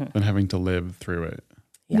than having to live through it.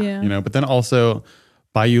 Yeah. But then also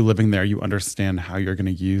by you living there, you understand how you're going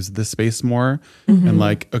to use the space more. And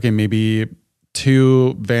like, okay, maybe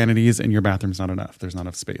 2 vanities in your bathroom's not enough. There's not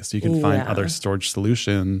enough space. So you can find other storage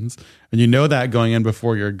solutions. And you know that going in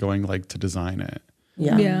before you're going like to design it.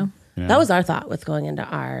 Yeah. that was our thought with going into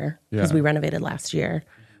our, because Yeah. we renovated last year,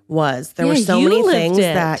 was there were Yeah, so you many lived things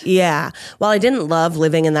it. that, while I didn't love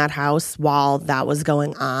living in that house while that was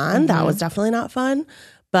going on, that was definitely not fun.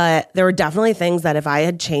 But there were definitely things that if I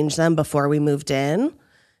had changed them before we moved in,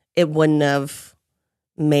 it wouldn't have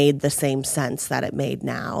made the same sense that it made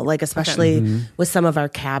now. Like, especially with some of our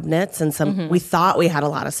cabinets and some, we thought we had a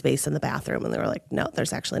lot of space in the bathroom and they were like, no,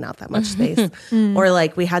 there's actually not that much space. Or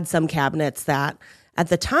like we had some cabinets that at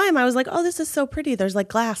the time I was like, oh, this is so pretty. There's like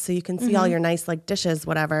glass so you can see all your nice like dishes,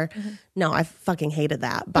 whatever. No, I fucking hated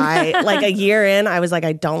that. By like a year in, I was like,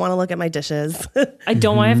 I don't want to look at my dishes. I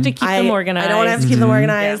don't want to have to keep them organized. I don't want to have to keep them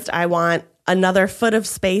organized. I want another foot of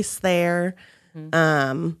space there.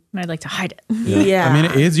 And I'd like to hide it. Yeah. I mean,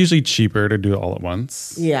 it is usually cheaper to do it all at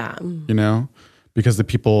once. Yeah. You know, because the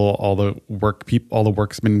people, all the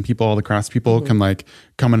worksmen people, all the crafts people can like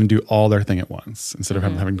come in and do all their thing at once instead of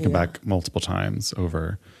having to come back multiple times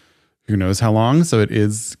over who knows how long. So it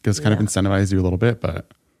is just kind of incentivized you a little bit.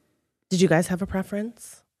 But did you guys have a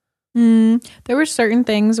preference? There were certain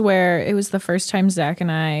things where it was the first time Zach and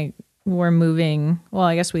I were moving. Well,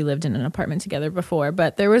 I guess we lived in an apartment together before,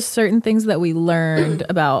 but there was certain things that we learned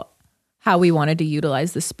about how we wanted to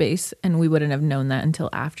utilize the space, and we wouldn't have known that until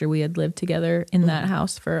after we had lived together in that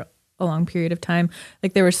house for a long period of time.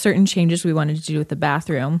 Like there were certain changes we wanted to do with the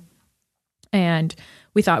bathroom, and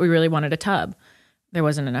we thought we really wanted a tub. There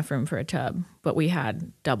wasn't enough room for a tub, but we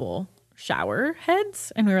had double shower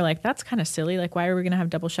heads, and we were like, that's kind of silly. Like, why are we going to have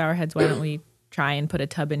double shower heads? Why don't we try and put a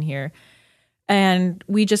tub in here? And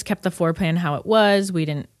we just kept the floor plan how it was. We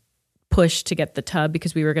didn't push to get the tub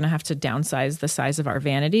because we were going to have to downsize the size of our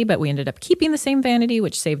vanity, but we ended up keeping the same vanity,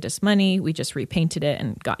 which saved us money. We just repainted it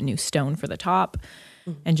and got new stone for the top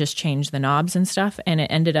and just changed the knobs and stuff. And it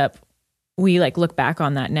ended up, we like look back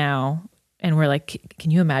on that now and we're like,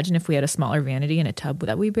 can you imagine if we had a smaller vanity and a tub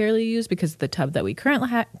that we barely use? Because the tub that we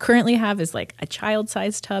currently have is like a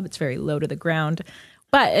child-sized tub. It's very low to the ground.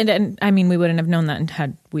 But, and I mean, we wouldn't have known that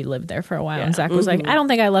had we lived there for a while. Yeah. And Zach was like, I don't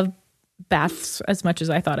think I love baths as much as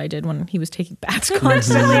I thought I did when he was taking baths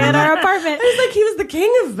constantly in our apartment. I was like, he was the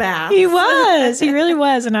king of baths. He was. He really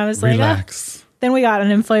was. And I was relax. Like, Then we got an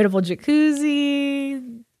inflatable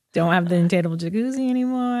jacuzzi. Don't have the inflatable jacuzzi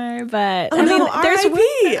anymore. But I mean,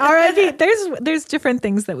 R.I.P. There's different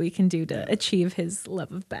things that we can do to achieve his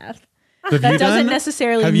love of bath. That doesn't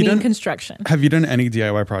necessarily mean construction. Have you done any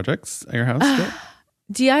DIY projects at your house yet?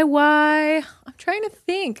 DIY, I'm trying to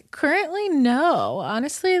think. Currently, no.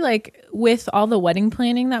 Honestly, like with all the wedding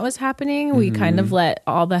planning that was happening, we kind of let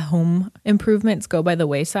all the home improvements go by the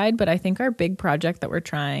wayside. But I think our big project that we're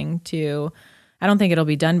trying to, I don't think it'll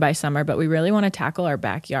be done by summer, but we really want to tackle our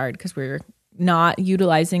backyard because we're not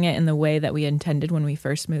utilizing it in the way that we intended when we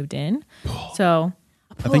first moved in. So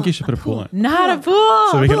I think you should put a pool in. Not a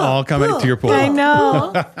pool. So we can all come to your pool. I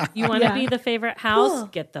know. You want to be the favorite house?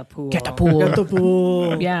 Get the pool. Get the pool. Get the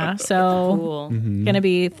pool. Yeah. So going to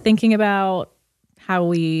be thinking about how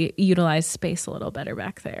we utilize space a little better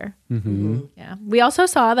back there. Yeah. We also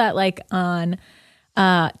saw that like on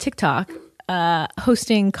TikTok,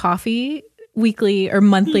 hosting coffee weekly or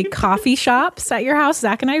monthly coffee shops at your house.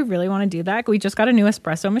 Zach and I really want to do that. We just got a new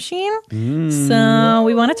espresso machine. So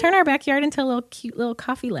we want to turn our backyard into a little cute little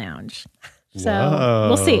coffee lounge. So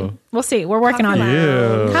we'll see. We'll see. We're working on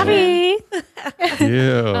that. Coffee.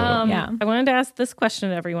 Yeah. I wanted to ask this question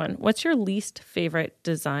to everyone. What's your least favorite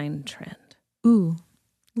design trend? Ooh,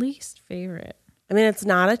 least favorite. I mean, it's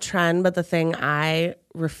not a trend, but the thing I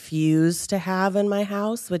refuse to have in my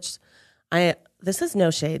house, which this is no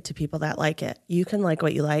shade to people that like it. You can like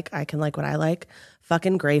what you like. I can like what I like.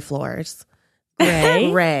 Fucking gray floors.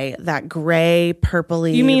 Gray. That gray,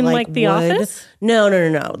 purpley. You mean like The wood. Office?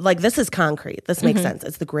 No. Like this is concrete. This makes sense.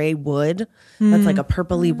 It's the gray wood. That's like a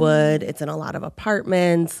purpley wood. It's in a lot of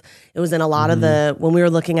apartments. It was in a lot of when we were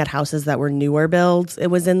looking at houses that were newer builds, it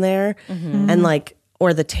was in there. And like,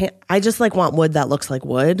 or I just like want wood that looks like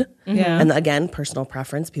wood. Yeah. And again, personal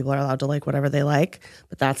preference. People are allowed to like whatever they like.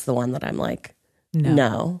 But that's the one that I'm like,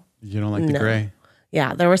 no. You don't like the gray?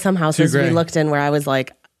 Yeah, there were some houses we looked in where I was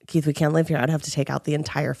like, Keith, we can't live here. I'd have to take out the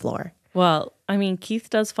entire floor. Well, I mean, Keith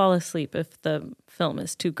does fall asleep if the film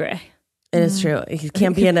is too gray. It is true. He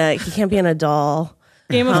can't be in a dull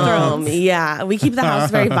Game of Thrones. Yeah, we keep the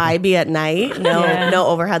house very vibey at night. No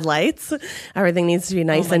overhead lights. Everything needs to be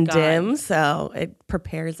nice and dim, so it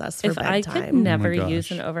prepares us for if bedtime. I could never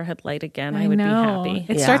use an overhead light again, I would be happy.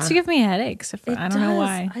 It starts to give me headaches. I don't know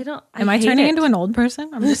why. Am I turning into an old person?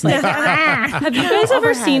 I'm just like, Have you guys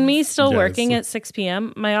ever seen me still working at 6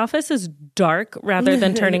 p.m.? My office is dark rather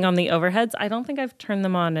than turning on the overheads. I don't think I've turned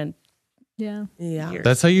them on in years.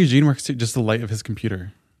 That's how Eugene works too. Just the light of his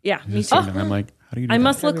computer. Yeah, me too. I'm like, how do you do I that?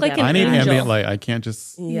 must look like an I need angel. ambient light. I can't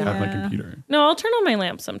just have my computer. No, I'll turn on my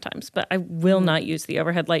lamp sometimes, but I will not use the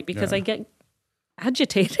overhead light because I get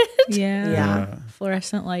agitated. Yeah.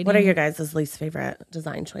 Fluorescent lighting. What are your guys' least favorite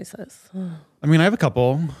design choices? I mean, I have a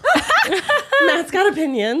couple. Matt's got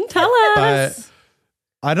opinions. Tell us.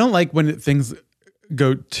 But I don't like when things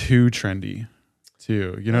go too trendy,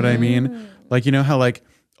 too. You know what I mean? Like, you know how like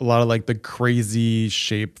a lot of like the crazy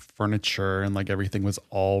shape furniture and like everything was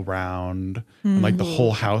all round and like the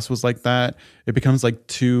whole house was like that, it becomes like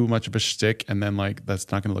too much of a shtick, and then like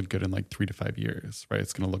that's not going to look good in like 3 to 5 years, right?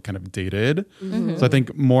 It's going to look kind of dated. So I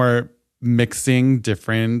think more mixing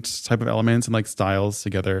different type of elements and like styles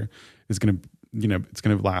together is going to, you know, it's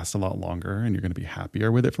going to last a lot longer, and you're going to be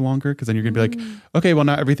happier with it for longer, because then you're going to be like, okay, well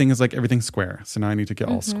now everything's square, so now I need to get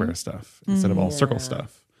all square stuff instead of all circle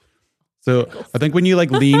stuff. So I think when you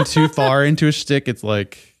like lean too far into a shtick, it's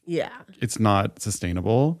like, it's not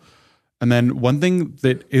sustainable. And then one thing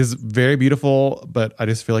that is very beautiful, but I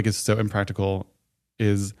just feel like it's so impractical,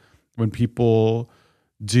 is when people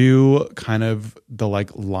do kind of the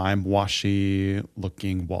like lime washy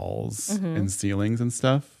looking walls and ceilings and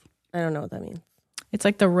stuff. I don't know what that means. It's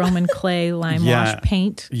like the Roman clay lime wash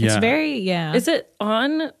paint. It's very, Is it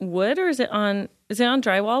on wood, or is it on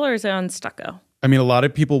drywall, or is it on stucco? I mean, a lot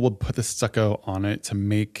of people will put the stucco on it to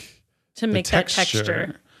make that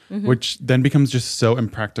texture. Which then becomes just so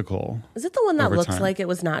impractical. Is it the one that looks like it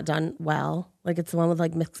was not done well? Like it's the one with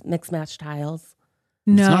like mix match tiles?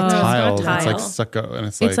 No, it's not tiles. It's not It's tile. like stucco, and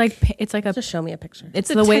it's like a. Just show me a picture. It's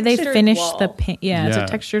the way they finish wall. the paint. Yeah, it's Yeah. a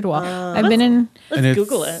textured wall. I've been in. Let's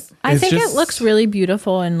Google it. I think just- it looks really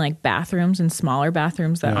beautiful in like bathrooms and smaller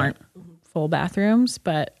bathrooms that Yeah. aren't full bathrooms.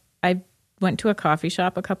 But I went to a coffee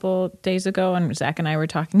shop a couple days ago, and Zach and I were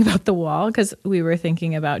talking about the wall, because we were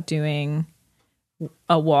thinking about doing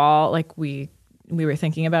a wall. Like we were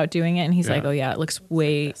thinking about doing it, and he's like, "Oh yeah, it looks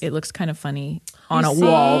kind of funny on a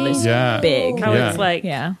wall this big." How it's like,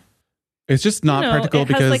 It's just not practical it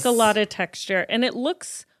because has like a lot of texture, and it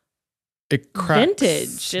looks it cracks.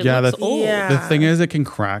 vintage. It looks old. The thing is, it can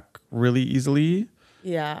crack really easily.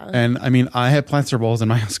 Yeah. And I mean, I have plaster walls in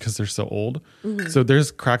my house because they're so old. So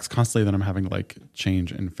there's cracks constantly that I'm having to like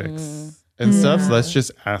change and fix and stuff. So that's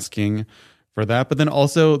just asking for that. But then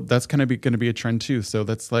also that's kind of going to be a trend too. So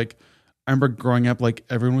that's like, I remember growing up, like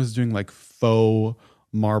everyone was doing like faux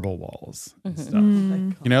marble walls and stuff.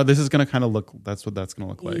 You know, this is going to kind of look, that's what that's going to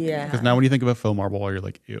look like. Yeah. Because now when you think of a faux marble wall, you're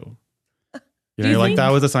like, ew. You know, you're like, that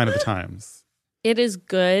was a sign of the times. It is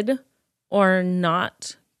good or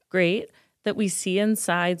not great that we see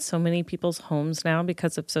inside so many people's homes now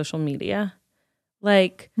because of social media.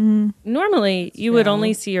 Like normally you would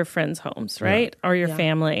only see your friends' homes, right? Or your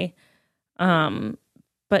family.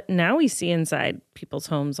 But now we see inside people's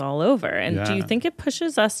homes all over. And do you think it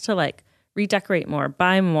pushes us to like redecorate more,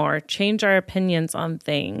 buy more, change our opinions on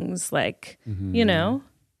things? Like, you know?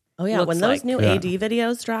 Oh yeah, when those new AD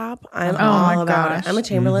videos drop, I'm my all about gosh. it. I'm a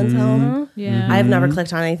Chamberlain's home. Yeah. I've never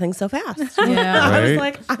clicked on anything so fast. Yeah. I was Right?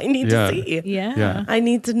 like, I need to see. Yeah. I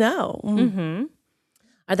need to know.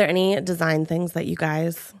 Are there any design things that you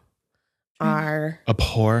guys are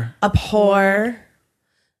Abhor.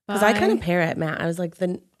 Because I kind of pair it, Matt. I was like,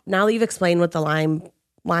 now that you've explained what the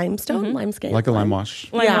limestone, limescape, Like a lime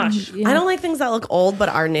wash. Wash. I don't like things that look old but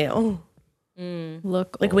are new.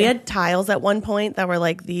 Look, Like we had tiles at one point that were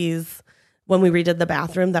like these, when we redid the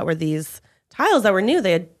bathroom, that were these tiles that were new.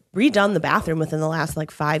 They had redone the bathroom within the last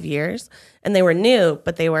like 5 years, and they were new,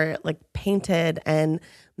 but they were like painted and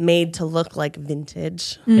made to look like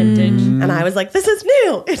vintage. And I was like, this is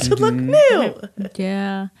new. It should look new.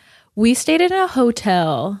 Yeah. We stayed in a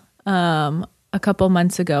hotel a couple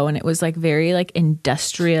months ago, and it was like very like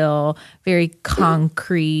industrial, very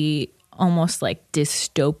concrete, almost like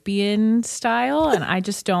dystopian style. And I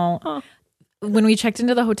just don't, when we checked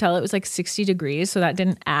into the hotel, it was like 60 degrees. So that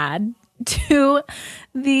didn't add to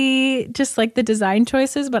the design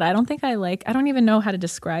choices. But I don't even know how to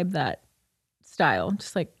describe that style.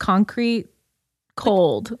 Just like concrete,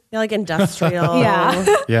 cold. Yeah, like industrial. Yeah.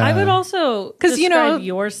 I would also because describe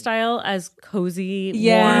your style as cozy,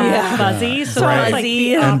 Yeah. warm, Yeah. fuzzy. So Bright. it's like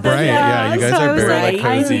the And bright. Yeah, you guys so I are was very like, like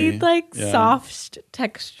cozy. I need like Yeah. soft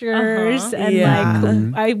textures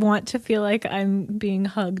and like I want to feel like I'm being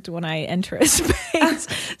hugged when I enter a space.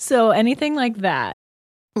 So anything like that.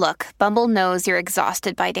 Look, Bumble knows you're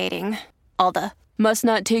exhausted by dating. All the must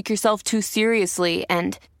not take yourself too seriously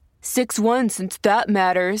and 6'1" since that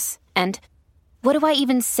matters. And what do I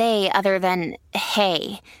even say other than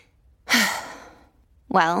hey?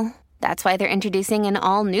 Well, that's why they're introducing an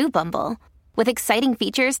all-new Bumble with exciting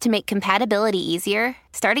features to make compatibility easier,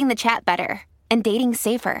 starting the chat better, and dating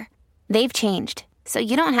safer. They've changed, so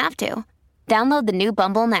you don't have to. Download the new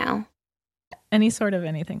Bumble now. Any sort of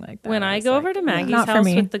anything like that. When I go over to Maggie's not for house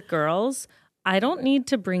me. with the girls, I don't need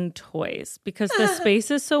to bring toys because the space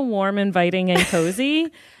is so warm, inviting, and cozy,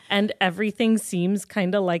 and everything seems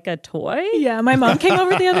kind of like a toy. Yeah, my mom came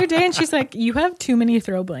over the other day and she's like, "You have too many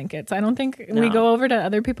throw blankets." I don't think we go over to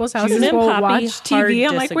other people's houses. June and We'll Poppy watch TV.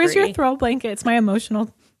 I'm like, "Where's your disagree. throw blanket?" It's my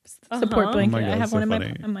emotional support blanket. Oh my God, I have so one in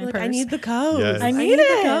funny. my Like, purse. I need the coats. Yes. I need the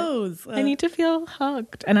it. coats. I need to feel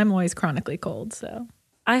hugged, and I'm always chronically cold. So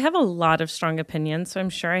I have a lot of strong opinions, so I'm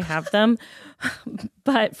sure I have them,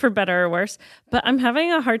 but for better or worse. But I'm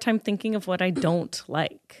having a hard time thinking of what I don't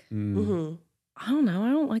like. I don't know. I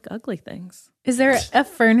don't like ugly things. is there a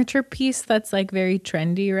furniture piece that's like very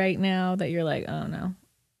trendy right now that you're like, oh no?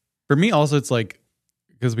 For me, also, it's like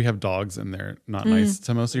because we have dogs and they're not nice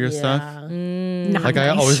to most of your stuff. Not Like I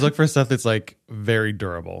nice. always look for stuff that's like very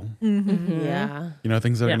durable. Yeah. You know,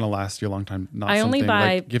 things that are Yeah. going to last you a long time. Not I only something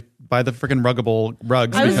buy- like buy the freaking ruggable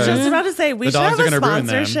rugs. I was because just about to say we the should dogs have are a gonna ruin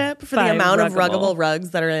them. sponsorship for By the amount of ruggable. ruggable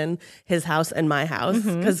rugs that are in his house and my house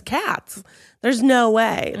because cats. There's no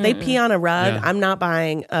way they pee on a rug. Yeah. I'm not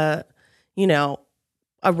buying a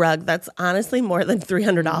rug that's honestly more than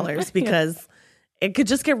 $300 because it could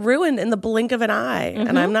just get ruined in the blink of an eye,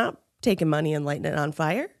 and I'm not taking money and lighting it on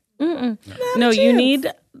fire. No, you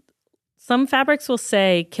need some fabrics will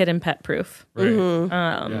say kid and pet proof. Right.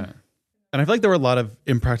 Um, And I feel like there were a lot of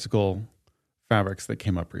impractical fabrics that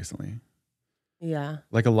came up recently. Yeah.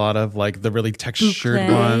 Like a lot of like the really textured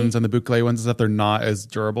Boucle. ones and the boucle ones and stuff, they're not as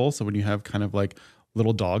durable. So when you have kind of like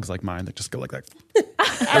little dogs like mine that just go like that,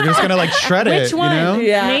 they're just gonna like shred it. Which one? You know?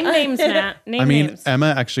 Yeah. Name names, Matt. Name I mean, names.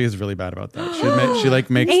 Emma actually is really bad about that. She like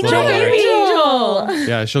makes Angel, little like, Angel.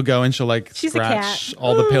 yeah. She'll go and she'll like She's a cat. scratch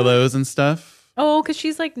all the pillows and stuff. Oh, because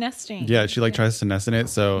she's like nesting. Yeah, she like tries to nest in it.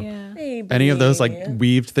 So Yeah. any of those like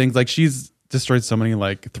weaved things, like she's destroyed so many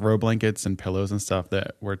like throw blankets and pillows and stuff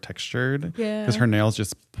that were textured. Yeah. Because her nails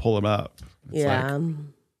just pull them up. It's Yeah. like,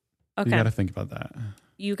 Okay. you got to think about that.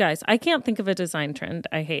 You guys, I can't think of a design trend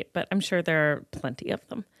I hate, but I'm sure there are plenty of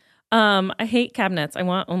them. I hate cabinets. I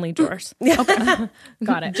want only drawers.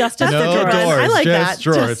 Got it. Just as No the drawers. doors, I like just that.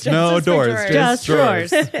 drawers. Just No for doors, drawers. just drawers.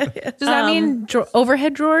 Does that mean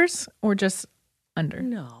overhead drawers or just under?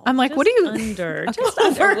 No. I'm like, what just do you? under? Okay. Just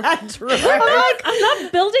under. I'm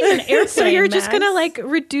not building an airplane. So you're just Max. gonna like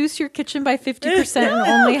reduce your kitchen by 50% and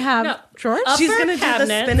only have drawers? Upper She's gonna do the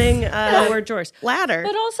cabinet, spinning lower drawers. ladder.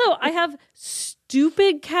 But also, I have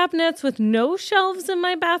stupid cabinets with no shelves in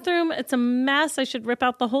my bathroom. It's a mess. I should rip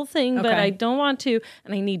out the whole thing, but Okay. I don't want to.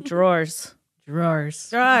 And I need drawers. Drawers.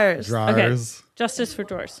 Drawers. Drawers. Justice for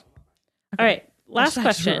drawers. All right. Last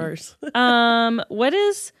question. Drawers. What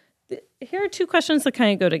is here are two questions that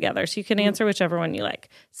kind of go together, so you can answer whichever one you like.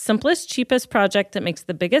 Simplest, cheapest project that makes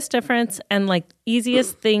the biggest difference, and like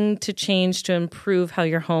easiest thing to change to improve how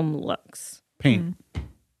your home looks. Paint.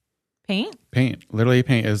 Paint? Paint. Literally,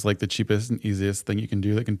 paint is like the cheapest and easiest thing you can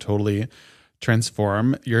do that can totally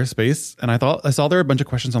transform your space. And I saw there were a bunch of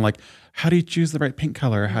questions on like, how do you choose the right paint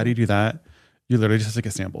color? How do you do that? You literally just have to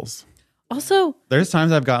get samples. Also, There's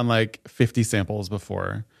times I've gotten like 50 samples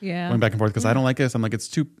before Yeah. going back and forth because I don't like this. I'm like,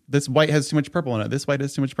 this white has too much purple in it. This white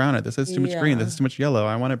has too much brown in it. This has too much green. This has too much yellow.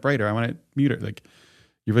 I want it brighter. I want it muted. Like,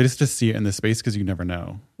 you really just have to see it in the space because you never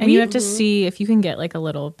know. And you have to see if you can get like a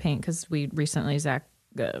little paint because we recently, Zach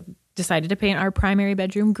decided to paint our primary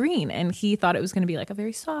bedroom green and he thought it was going to be like a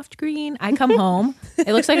very soft green. I come home,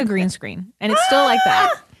 it looks like a green screen and it's still like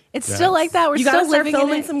that. It's still like that. We're You still gotta start living in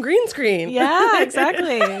filming it. some green screen. Yeah,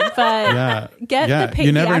 exactly. But Yeah. get Yeah, the paint,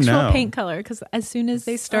 you the never actual know. paint color because as soon as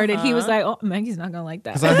they started, he was like, "Oh, Maggie's not gonna like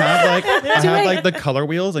that." Because I have like the color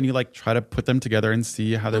wheels and you like try to put them together and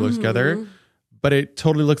see how they look together. But it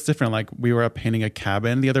totally looks different. Like we were up painting a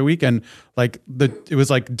cabin the other week and like it was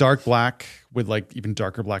like dark black with like even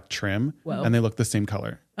darker black trim and they look the same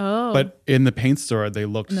color. Oh, But in the paint store, they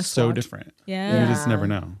looked the so swatch. different. Yeah. You just never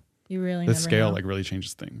know. you really The never scale know. like really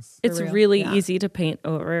changes things. it's really easy to paint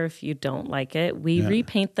over if you don't like it. We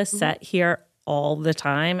repaint the set here all the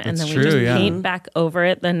time, and That's then we true, just yeah. paint back over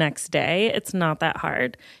it the next day. It's not that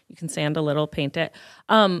hard. You can sand a little, paint it.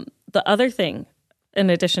 The other thing, in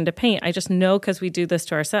addition to paint, I just know because we do this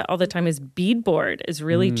to our set all the time, is beadboard is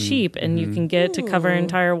really cheap, and you can get it to cover an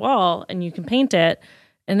entire wall, and you can paint it,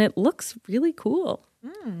 and it looks really cool.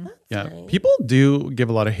 Yeah. People do give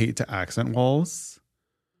a lot of hate to accent walls,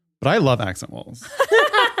 but I love accent walls.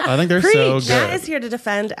 I think they're so good. Matt is here to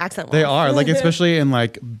defend accent walls. They are, like, especially in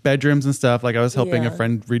like bedrooms and stuff. Like I was helping a Yeah.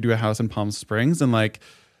 friend redo a house in Palm Springs, and like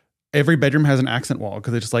every bedroom has an accent wall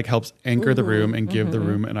because it just like helps anchor the room and give the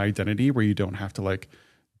room an identity where you don't have to like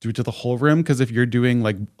do it to the whole room. Because if you're doing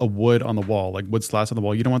like a wood on the wall, like wood slats on the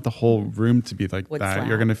wall, you don't want the whole room to be like Wood that. slat.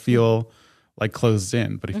 You're gonna feel like closed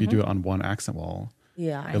in. But if you do it on one accent wall,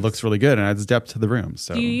 Yeah. it looks really good and adds depth to the room.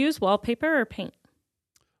 So Do you use wallpaper or paint?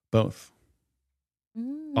 both,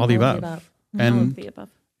 all the above, All and of the above.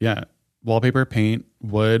 yeah, wallpaper, paint,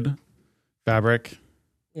 wood, fabric,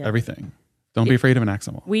 Yeah. everything. Don't be afraid of an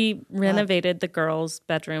accent wall. We renovated the girls'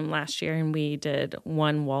 bedroom last year, and we did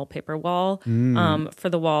one wallpaper wall for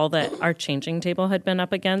the wall that our changing table had been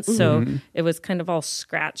up against. So it was kind of all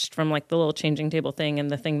scratched from like the little changing table thing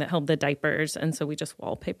and the thing that held the diapers. And so we just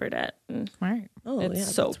wallpapered it. Smart.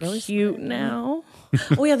 It's so really cute now.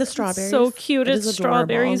 Oh yeah, the strawberries. So cute. It's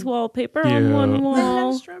strawberries wallpaper on one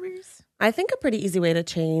wall. Strawberries. I think a pretty easy way to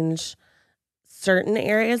change certain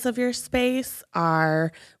areas of your space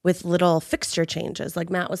are with little fixture changes. Like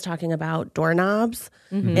Matt was talking about doorknobs.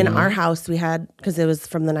 In our house, we had, because it was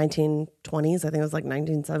from the 1920s, I think it was like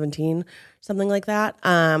 1917, something like that.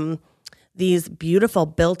 These beautiful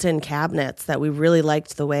built-in cabinets that we really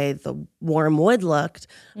liked the way the warm wood looked,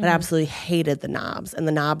 but absolutely hated the knobs. And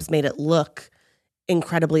the knobs made it look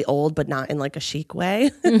incredibly old, but not in like a chic way.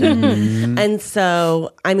 And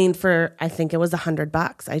so, I mean, I think it was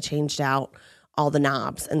 $100. I changed out all the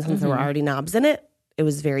knobs, and since there were already knobs in it, it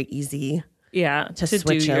was very easy to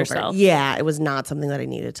switch do over. yourself. Yeah, it was not something that I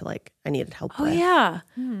needed help with. Yeah.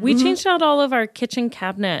 We changed out all of our kitchen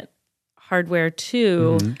cabinet hardware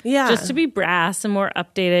too. Just to be brass and more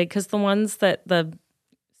updated, because the ones that the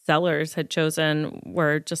sellers had chosen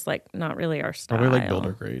were just like not really our style. Probably like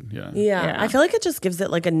builder grade. Yeah. I feel like it just gives it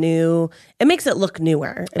like it makes it look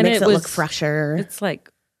newer. It makes it look fresher. It's like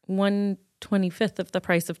 1/25th of the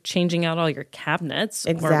price of changing out all your cabinets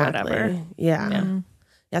or whatever. Yeah,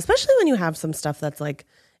 especially when you have some stuff that's like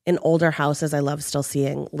in older houses. I love still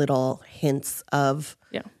seeing little hints of,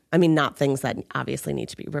 I mean, not things that obviously need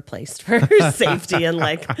to be replaced for safety and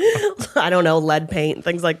like, I don't know, lead paint,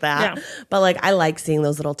 things like that. Yeah. But like, I like seeing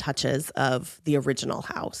those little touches of the original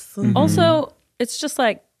house. Also, it's just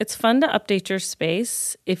like, it's fun to update your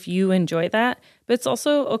space if you enjoy that, but it's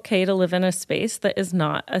also okay to live in a space that is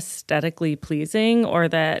not aesthetically pleasing or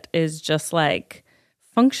that is just like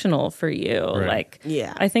functional for you. Right. Like,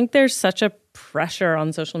 I think there's such a pressure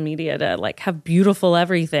on social media to like have beautiful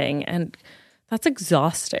everything, and that's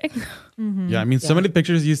exhausting. Yeah, I mean, so many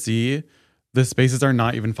pictures you see, the spaces are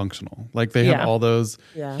not even functional. Like they have all those.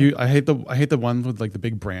 I hate the ones with like the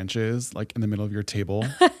big branches, like in the middle of your table.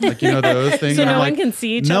 Like, you know, those things. So and no like, one can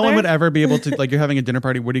see each other. No one would ever be able to, like, you're having a dinner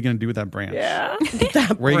party. What are you going to do with that branch? Yeah.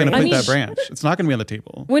 Where are you going to put that branch? It's not going to be on the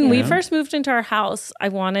table. When we first moved into our house, I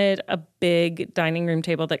wanted a big dining room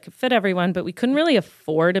table that could fit everyone, but we couldn't really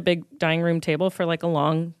afford a big dining room table for like a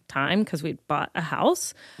long time because we'd bought a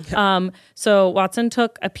house. So Watson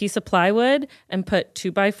took a piece of plywood and put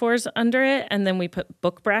 2x4s under it, and then we put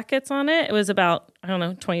book brackets on it. It was about, I don't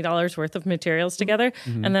know, $20 worth of materials together.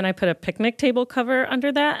 And then I put a picnic table cover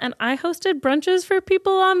under that, and I hosted brunches for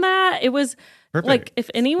people on that. It was perfect. Like, if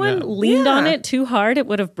anyone leaned on it too hard, it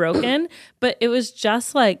would have broken, but it was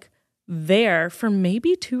just like there for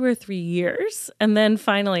maybe 2 or 3 years. And then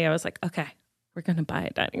finally I was like, okay, we're going to buy a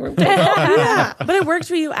dining room table. But it worked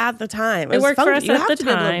for you at the time. It worked for us you at have the to be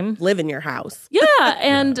able to time. live in your house.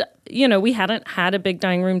 And you know, we hadn't had a big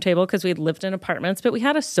dining room table because we'd lived in apartments, but we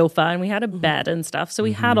had a sofa and we had a bed and stuff. So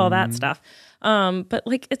we had all that stuff. But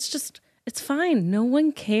like, it's fine. No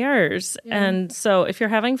one cares. And so if you're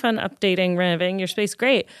having fun updating, renovating your space,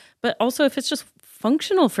 great. But also if it's just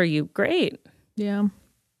functional for you, great. Yeah.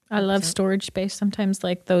 I love storage space. Sometimes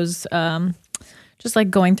like those, just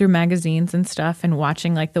like going through magazines and stuff and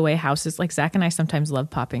watching like the way houses, like Zach and I sometimes love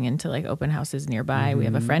popping into like open houses nearby. We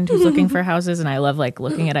have a friend who's looking for houses, and I love like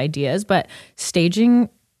looking at ideas, but staging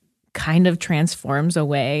kind of transforms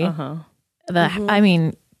away I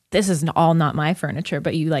mean, this is all not my furniture,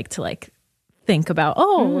 but you like to like think about,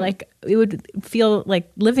 like it would feel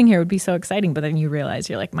like living here would be so exciting, but then you realize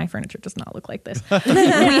you're like, my furniture does not look like this. We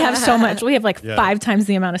have so much. We have like 5 times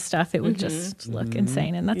the amount of stuff. It would just look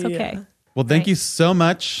insane, and that's okay. Well, thank you so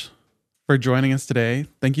much for joining us today.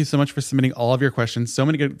 Thank you so much for submitting all of your questions.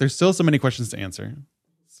 There's still so many questions to answer.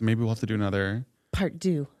 So maybe we'll have to do another Part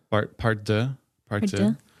two. Part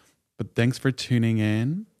two. But thanks for tuning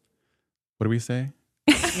in. What do we say?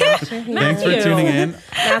 Thanks for tuning in.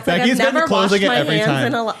 Becky's been closing it every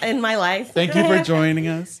time in my life. Thank you for joining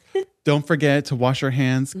us. Don't forget to wash your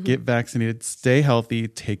hands, get vaccinated, stay healthy,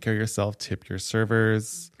 take care of yourself, tip your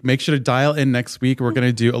servers. Make sure to dial in next week. We're going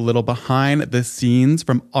to do a little behind the scenes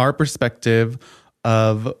from our perspective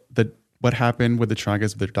of what happened with the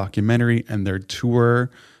Tragas, their documentary and their tour,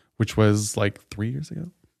 which was like 3 years ago.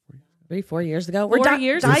 4 years ago. We're diving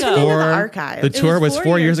into the archives. The tour was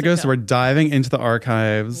 4 years ago, so we're diving into the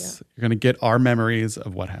archives. You're going to get our memories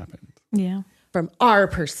of what happened. Yeah. From our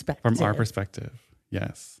perspective.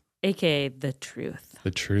 Yes. AKA the truth.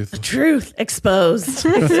 The truth. The truth exposed.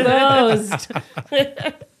 Exposed.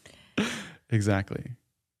 Exactly.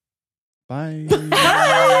 Bye.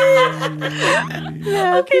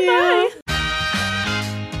 Okay, bye.